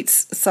Levant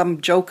tweets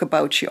some joke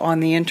about you on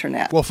the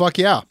internet. Well, fuck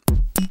yeah.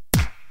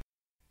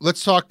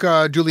 Let's talk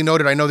duly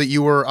noted. I know that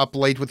you were up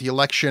late with the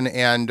election,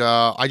 and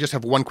I just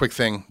have one quick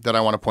thing that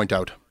I want to point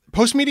out.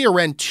 Postmedia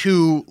ran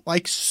 2,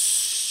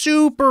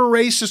 super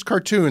racist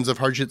cartoons of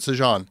Harjit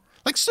Sajjan.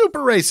 Super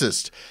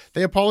racist.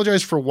 They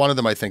apologized for one of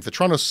them, I think. The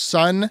Toronto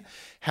Sun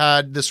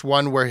had this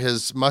one where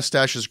his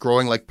mustache is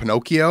growing like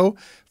Pinocchio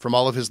from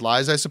all of his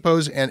lies, I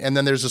suppose. And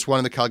then there's this one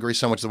in the Calgary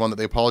Sun, which is the one that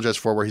they apologized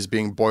for, where he's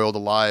being boiled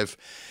alive,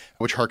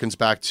 which harkens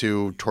back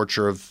to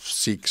torture of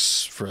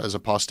Sikhs as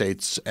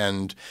apostates.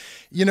 And,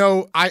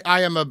 I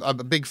am a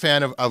big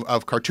fan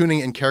of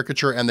cartooning and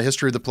caricature and the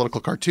history of the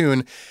political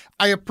cartoon.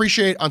 I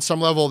appreciate on some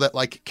level that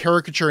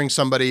caricaturing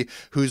somebody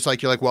who's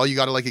you're well, you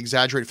got to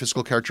exaggerate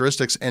physical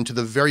characteristics, and to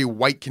the very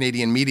white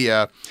Canadian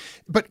media.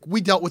 But we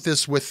dealt with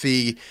this with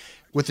the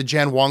with the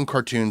Jan Wong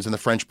cartoons in the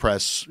French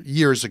press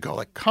years ago.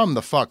 Like, come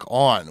the fuck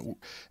on.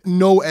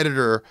 No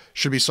editor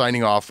should be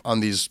signing off on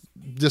these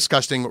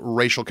disgusting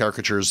racial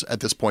caricatures at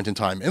this point in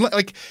time. And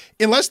like,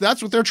 unless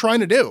that's what they're trying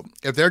to do.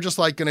 If they're just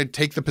like going to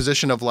take the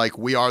position of like,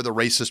 we are the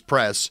racist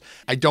press,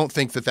 I don't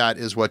think that that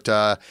is what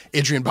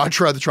Adrian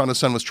Batra, the Toronto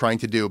Sun, was trying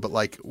to do. But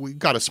like, we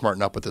got to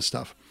smarten up with this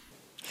stuff.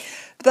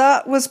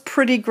 That was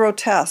pretty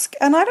grotesque.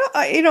 And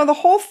the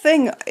whole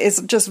thing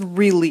is just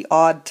really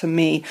odd to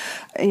me.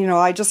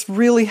 I just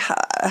really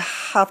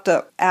have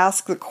to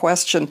ask the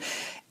question,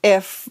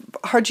 if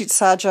Harjit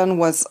Sajjan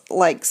was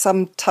like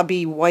some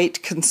tubby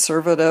white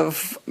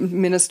conservative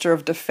minister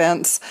of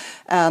defense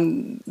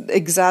and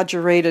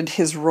exaggerated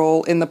his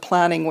role in the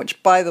planning,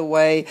 which, by the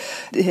way,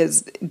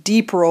 his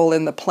deep role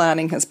in the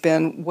planning has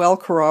been well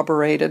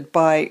corroborated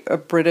by a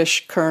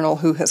British colonel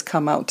who has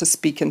come out to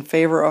speak in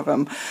favor of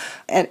him.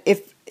 And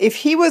if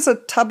he was a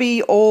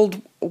tubby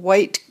old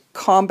white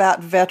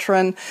combat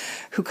veteran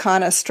who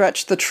kind of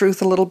stretched the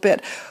truth a little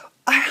bit,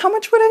 how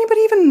much would anybody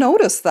even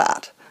notice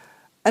that?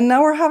 And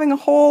now we're having a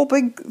whole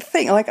big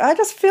thing. Like, I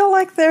just feel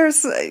like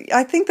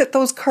I think that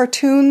those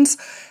cartoons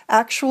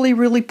actually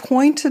really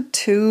pointed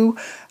to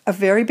a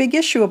very big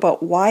issue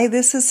about why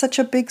this is such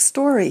a big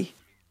story.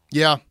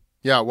 Yeah.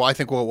 Well, I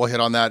think we'll hit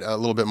on that a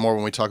little bit more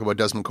when we talk about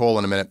Desmond Cole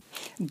in a minute.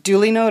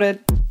 Duly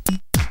noted.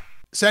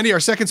 Sandy,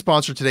 our second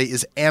sponsor today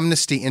is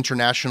Amnesty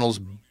International's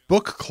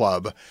Book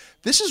Club.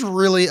 This is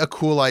really a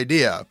cool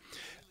idea.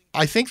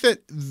 I think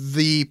that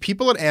the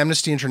people at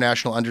Amnesty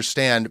International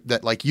understand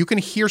that, like, you can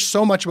hear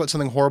so much about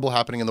something horrible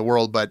happening in the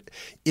world, but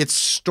it's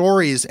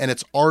stories and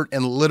it's art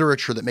and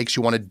literature that makes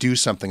you want to do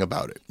something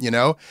about it,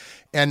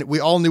 And we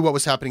all knew what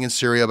was happening in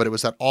Syria, but it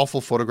was that awful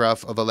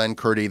photograph of Alain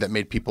Kurdi that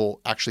made people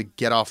actually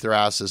get off their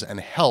asses and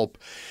help.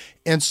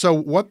 And so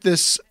what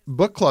this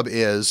book club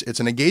is,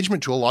 it's an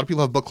engagement tool. A lot of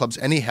people have book clubs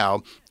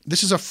anyhow.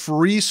 This is a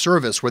free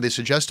service where they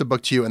suggest a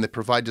book to you and they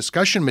provide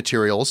discussion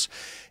materials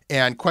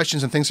and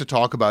questions and things to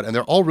talk about. And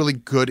they're all really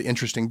good,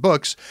 interesting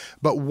books.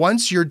 But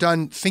once you're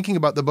done thinking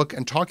about the book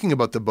and talking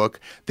about the book,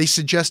 they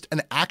suggest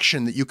an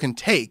action that you can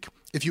take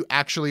if you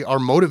actually are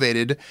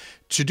motivated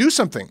to do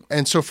something.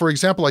 And so, for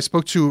example, I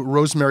spoke to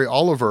Rosemary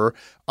Oliver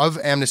of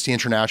Amnesty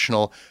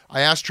International.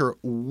 I asked her,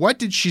 what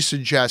did she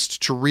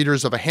suggest to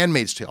readers of A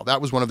Handmaid's Tale? That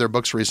was one of their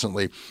books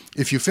recently.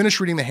 If you finish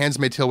reading The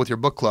Handmaid's Tale with your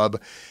book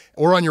club,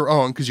 or on your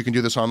own, because you can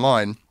do this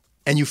online,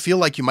 and you feel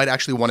like you might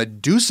actually want to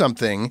do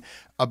something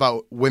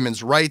about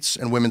women's rights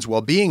and women's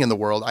well-being in the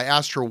world, I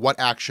asked her what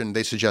action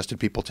they suggested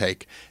people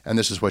take. And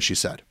this is what she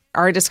said.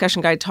 Our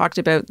discussion guide talked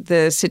about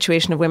the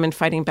situation of women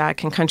fighting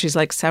back in countries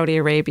like Saudi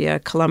Arabia,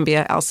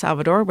 Colombia, El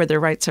Salvador, where their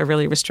rights are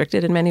really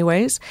restricted in many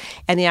ways.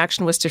 And the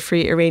action was to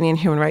free Iranian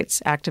human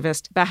rights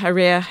activist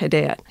Bahariya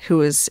Hedayat, who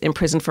was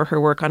imprisoned for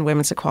her work on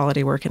women's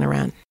equality work in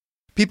Iran.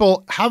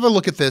 People, have a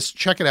look at this.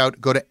 Check it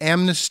out. Go to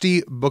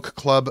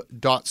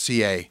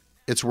amnestybookclub.ca.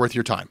 It's worth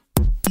your time.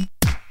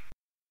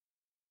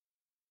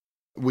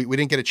 We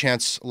didn't get a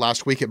chance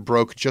last week. It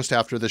broke just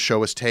after the show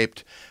was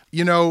taped.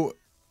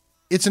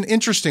 It's an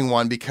interesting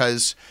one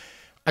because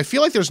I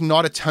feel like there's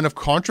not a ton of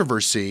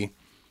controversy.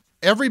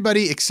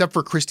 Everybody except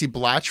for Christy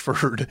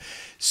Blatchford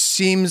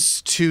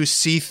seems to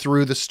see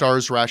through the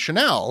Star's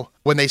rationale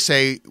when they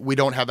say we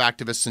don't have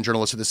activists and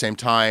journalists at the same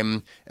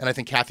time. And I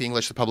think Kathy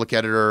English, the public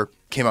editor,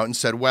 came out and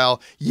said,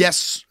 well,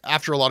 yes,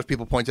 after a lot of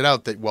people pointed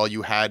out that, well,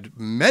 you had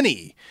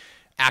many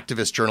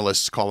activist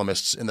journalists,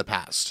 columnists in the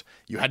past.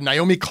 You had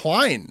Naomi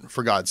Klein,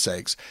 for God's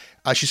sakes.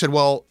 She said,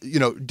 well,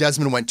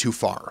 Desmond went too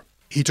far.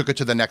 He took it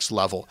to the next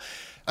level.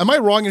 Am I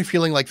wrong in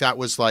feeling like that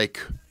was like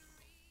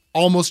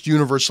almost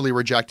universally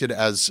rejected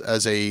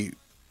as a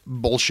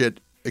bullshit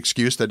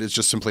excuse that is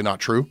just simply not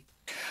true?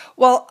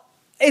 Well,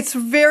 it's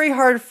very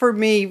hard for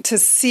me to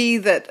see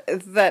that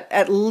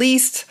at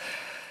least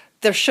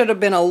there should have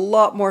been a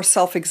lot more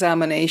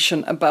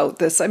self-examination about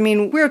this. I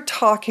mean, we're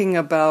talking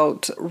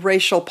about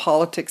racial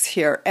politics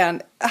here,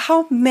 and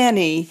how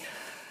many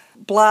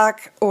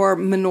Black or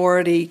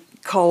minority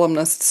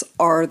columnists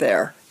are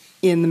there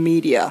in the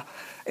media?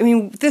 I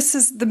mean,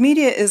 the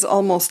media is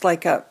almost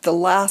like the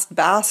last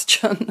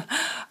bastion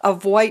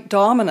of white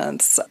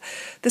dominance.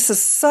 This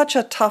is such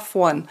a tough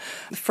one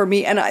for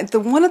me. And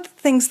one of the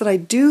things that I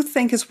do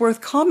think is worth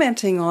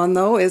commenting on,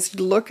 though, is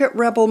look at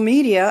Rebel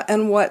Media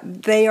and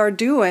what they are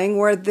doing,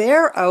 where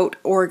they're out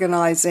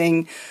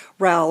organizing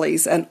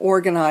rallies and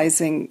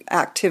organizing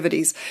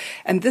activities.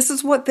 And this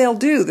is what they'll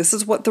do. This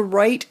is what the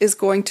right is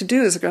going to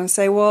do, is they're going to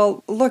say,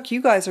 well, look, you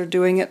guys are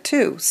doing it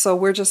too, so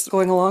we're just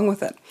going along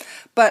with it.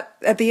 But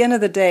at the end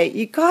of the day,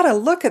 you got to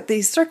look at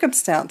these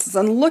circumstances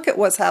and look at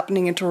what's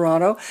happening in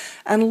Toronto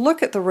and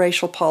look at the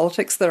racial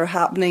politics that are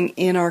happening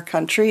in our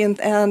country.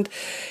 And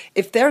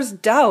if there's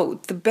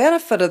doubt, the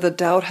benefit of the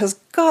doubt has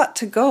got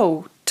to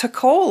go to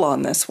Cole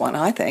on this one,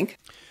 I think.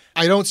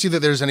 I don't see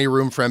that there's any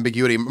room for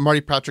ambiguity.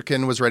 Marty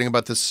Patrikin was writing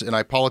about this in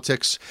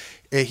iPolitics.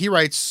 He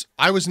writes,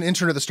 I was an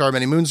intern at the Star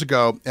many moons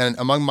ago, and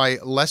among my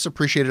less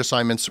appreciated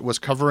assignments was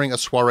covering a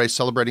soiree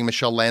celebrating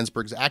Michelle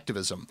Landsberg's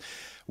activism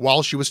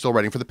while she was still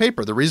writing for the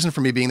paper. The reason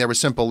for me being there was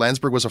simple.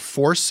 Landsberg was a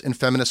force in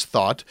feminist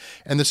thought,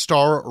 and the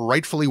Star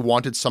rightfully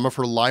wanted some of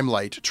her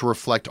limelight to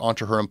reflect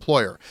onto her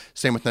employer.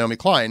 Same with Naomi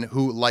Klein,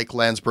 who, like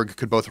Landsberg,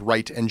 could both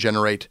write and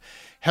generate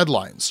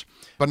headlines.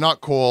 But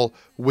not Cole,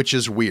 which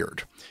is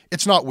weird.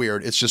 It's not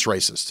weird. It's just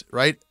racist,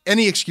 right?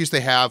 Any excuse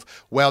they have,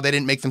 well, they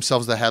didn't make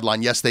themselves the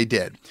headline. Yes, they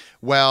did.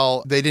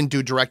 Well, they didn't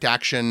do direct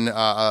action,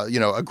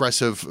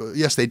 aggressive.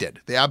 Yes, they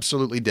did. They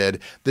absolutely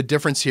did. The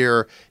difference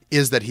here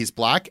is that he's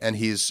black and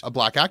he's a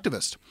black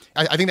activist.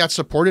 I think that's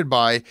supported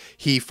by,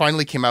 he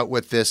finally came out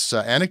with this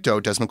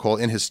anecdote, Desmond Cole,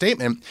 in his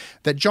statement,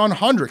 that John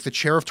Hondrich, the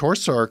chair of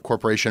Torstar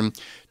Corporation,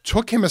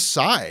 took him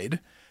aside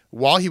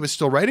while he was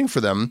still writing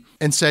for them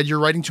and said, you're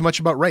writing too much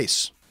about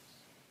race.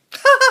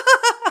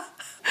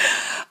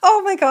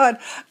 Oh my God.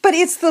 But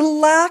it's the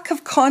lack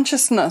of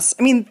consciousness.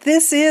 I mean,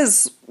 this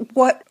is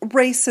what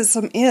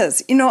racism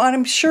is. And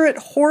I'm sure it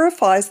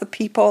horrifies the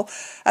people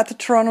at the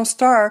Toronto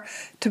Star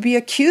to be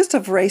accused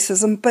of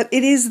racism, but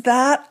it is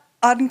that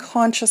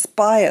unconscious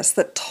bias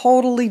that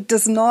totally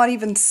does not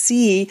even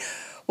see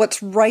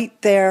what's right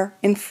there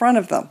in front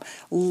of them,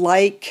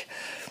 like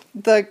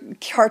the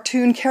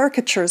cartoon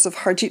caricatures of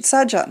Harjit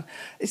Sajjan.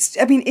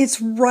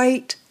 It's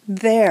right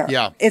there.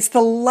 Yeah. It's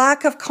the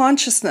lack of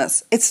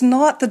consciousness. It's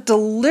not the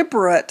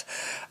deliberate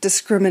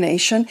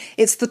discrimination.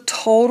 It's the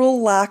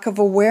total lack of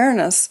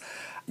awareness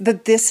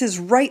that this is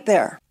right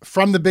there.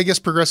 From the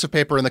biggest progressive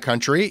paper in the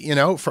country,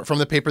 from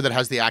the paper that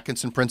has the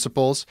Atkinson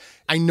principles.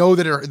 I know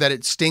that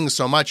it stings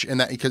so much in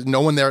that because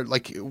no one there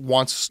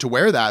wants to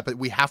wear that, but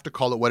we have to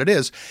call it what it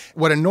is.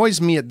 What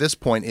annoys me at this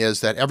point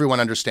is that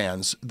everyone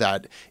understands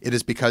that it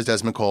is because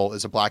Desmond Cole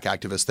is a black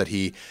activist that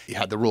he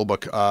had the rule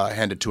book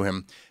handed to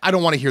him. I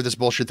don't want to hear this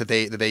bullshit that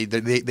they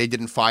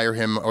didn't fire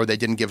him or they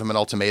didn't give him an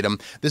ultimatum.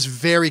 This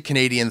very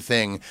Canadian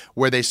thing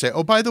where they say,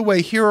 oh, by the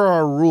way, here are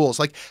our rules.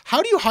 Like,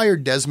 how do you hire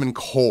Desmond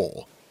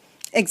Cole?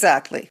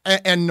 Exactly.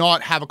 And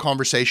not have a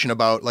conversation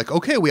about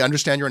okay, we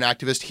understand you're an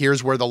activist.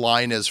 Here's where the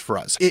line is for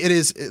us. It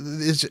is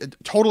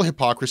total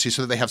hypocrisy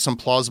so that they have some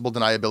plausible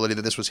deniability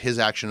that this was his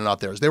action and not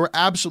theirs. They were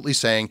absolutely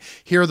saying,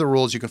 here are the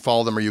rules. You can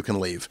follow them or you can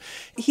leave.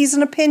 He's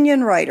an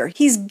opinion writer.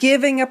 He's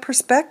giving a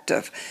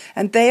perspective,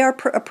 and they are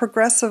a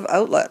progressive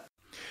outlet.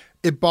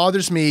 It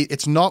bothers me.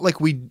 It's not like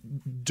we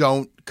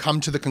don't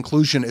come to the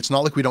conclusion. It's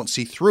not like we don't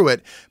see through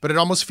it, but it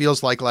almost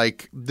feels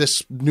like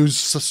this news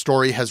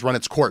story has run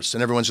its course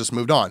and everyone's just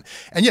moved on.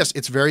 And yes,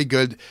 it's very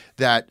good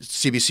that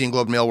CBC and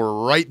Globe and Mail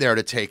were right there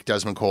to take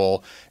Desmond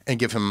Cole and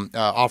give him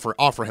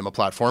offer him a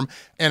platform.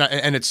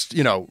 And it's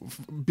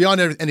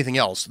beyond anything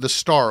else, the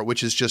Star,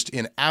 which is just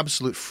in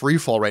absolute free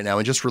fall right now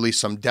and just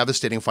released some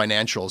devastating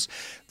financials.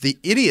 The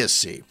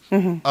idiocy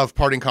of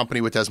parting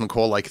company with Desmond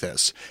Cole like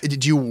this.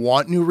 Do you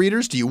want new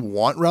readers? Do you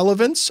want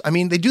relevance? I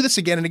mean, they do this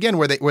again and again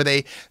where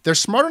they're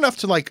smart enough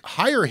to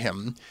hire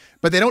him,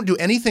 but they don't do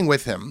anything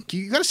with him.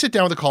 You got to sit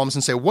down with the columnists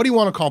and say, what do you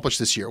want to accomplish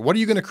this year? What are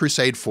you going to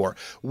crusade for?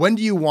 When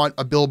do you want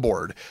a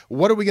billboard?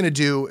 What are we going to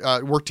do,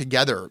 work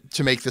together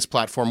to make this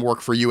platform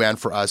work for you and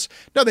for us?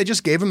 No, they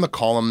just gave him the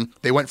column.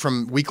 They went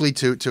from weekly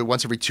to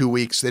once every 2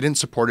 weeks. They didn't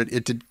support it.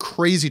 It did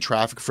crazy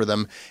traffic for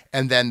them.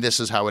 And then this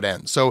is how it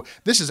ends. So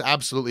this is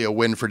absolutely a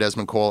win for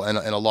Desmond Cole and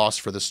a loss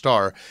for the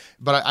Star.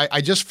 But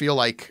I just feel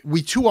like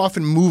we too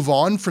often move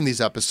on from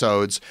these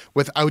episodes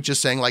without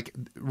just saying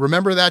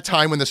remember that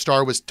time when the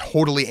Star was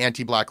totally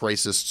anti-black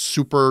racist,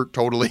 super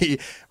totally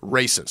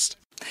racist.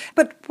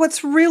 But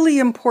what's really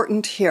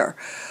important here,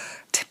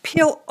 to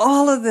peel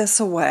all of this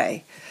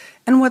away,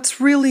 and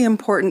what's really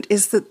important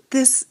is that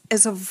this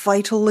is a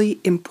vitally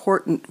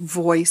important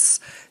voice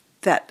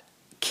that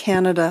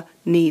Canada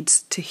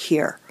needs to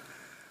hear.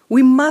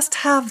 We must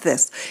have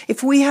this.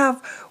 If we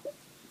have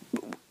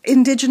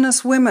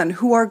Indigenous women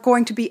who are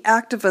going to be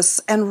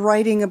activists and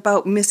writing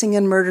about missing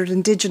and murdered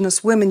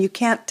Indigenous women, you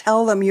can't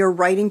tell them you're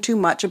writing too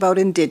much about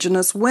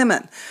Indigenous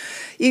women.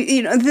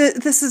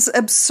 This is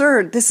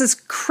absurd. This is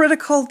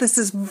critical. This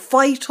is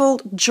vital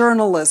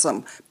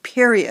journalism,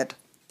 period.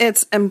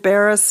 It's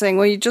embarrassing.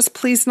 Will you just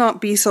please not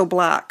be so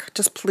black?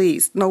 Just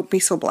please, don't be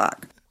so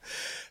black.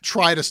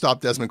 Try to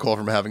stop Desmond Cole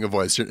from having a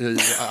voice.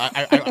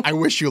 I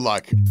wish you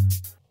luck.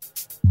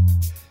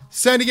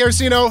 Sandy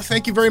Garacino,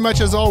 thank you very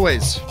much as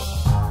always.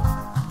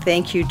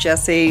 Thank you,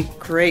 Jesse.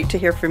 Great to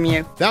hear from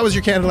you. That was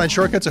your Canadaland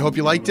Shortcuts. I hope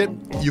you liked it.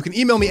 You can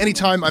email me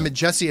anytime. I'm at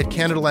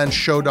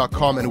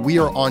jesse@canadalandshow.com, and we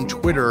are on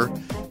Twitter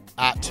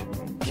at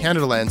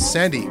Canadaland.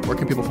 Sandy, where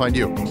can people find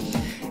you?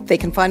 They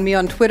can find me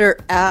on Twitter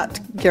at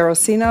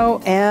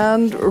Garacino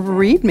and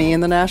read me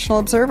in the National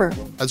Observer.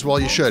 As well,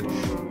 you should.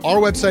 Our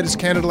website is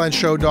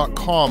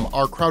CanadaLandShow.com.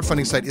 Our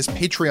crowdfunding site is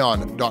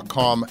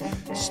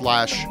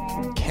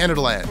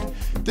Patreon.com/CanadaLand.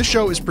 This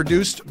show is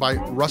produced by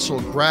Russell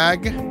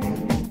Gregg.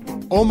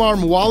 Omar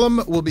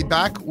Mualim will be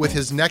back with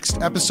his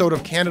next episode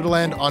of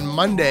Canadaland on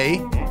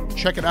Monday.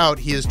 Check it out.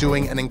 He is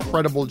doing an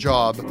incredible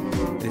job.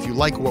 And if you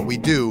like what we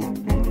do,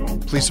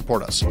 Please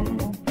support us.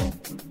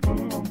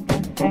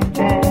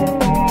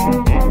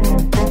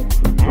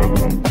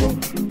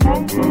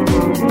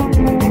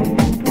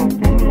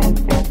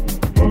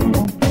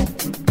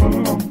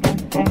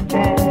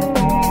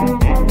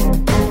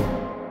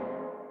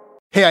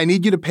 Hey, I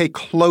need you to pay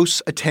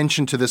close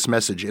attention to this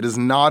message. It is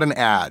not an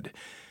ad.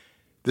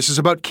 This is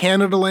about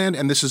Canadaland,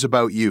 and this is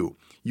about you.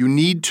 You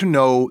need to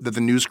know that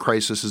the news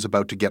crisis is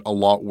about to get a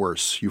lot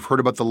worse. You've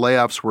heard about the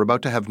layoffs. We're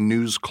about to have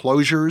news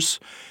closures,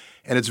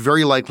 and it's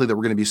very likely that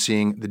we're going to be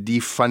seeing the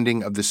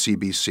defunding of the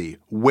CBC.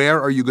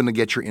 Where are you going to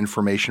get your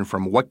information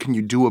from? What can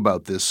you do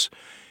about this?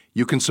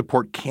 You can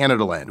support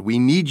Canadaland. We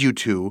need you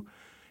to.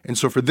 And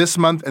so for this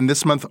month and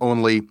this month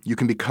only, you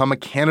can become a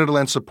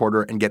Canadaland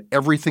supporter and get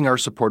everything our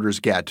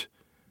supporters get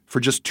for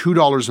just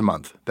 $2 a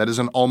month. That is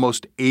an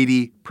almost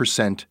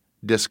 80%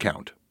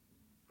 discount.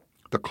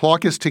 The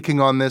clock is ticking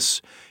on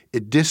this.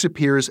 It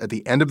disappears at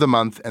the end of the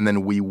month, and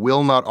then we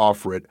will not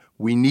offer it.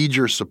 We need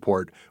your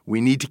support.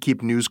 We need to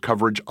keep news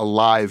coverage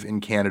alive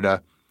in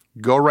Canada.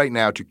 Go right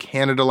now to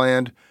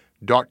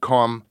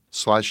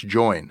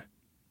canadaland.com/join.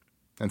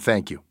 And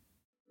thank you.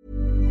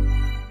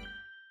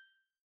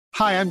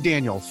 Hi, I'm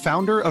Daniel,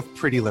 founder of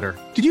Pretty Litter.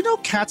 Did you know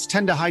cats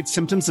tend to hide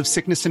symptoms of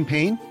sickness and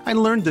pain? I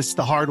learned this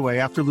the hard way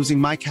after losing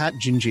my cat,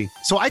 Gingy.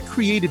 So I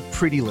created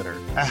Pretty Litter,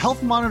 a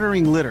health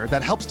monitoring litter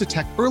that helps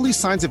detect early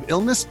signs of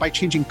illness by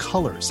changing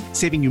colors,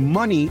 saving you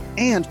money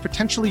and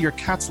potentially your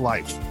cat's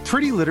life.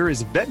 Pretty Litter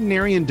is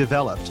veterinarian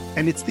developed,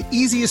 and it's the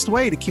easiest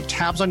way to keep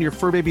tabs on your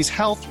fur baby's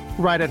health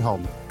right at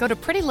home. Go to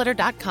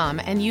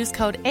prettylitter.com and use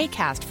code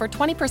ACAST for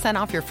 20%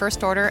 off your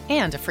first order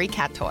and a free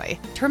cat toy.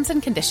 Terms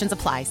and conditions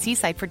apply. See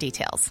site for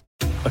details.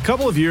 A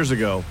couple of years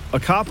ago, a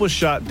cop was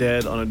shot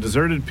dead on a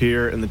deserted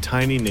pier in the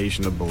tiny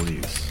nation of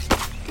Belize.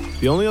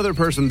 The only other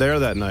person there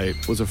that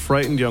night was a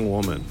frightened young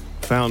woman,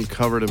 found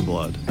covered in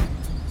blood.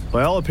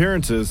 By all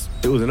appearances,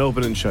 it was an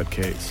open and shut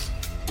case.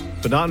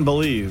 But not in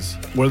Belize,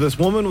 where this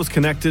woman was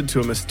connected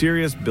to a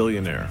mysterious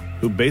billionaire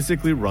who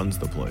basically runs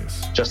the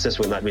place. Justice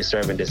will not be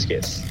served in this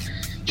case.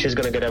 She's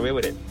going to get away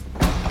with it.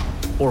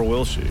 Or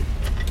will she?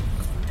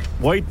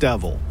 White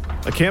Devil,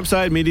 a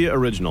Campside Media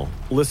original.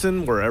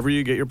 Listen wherever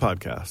you get your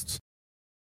podcasts.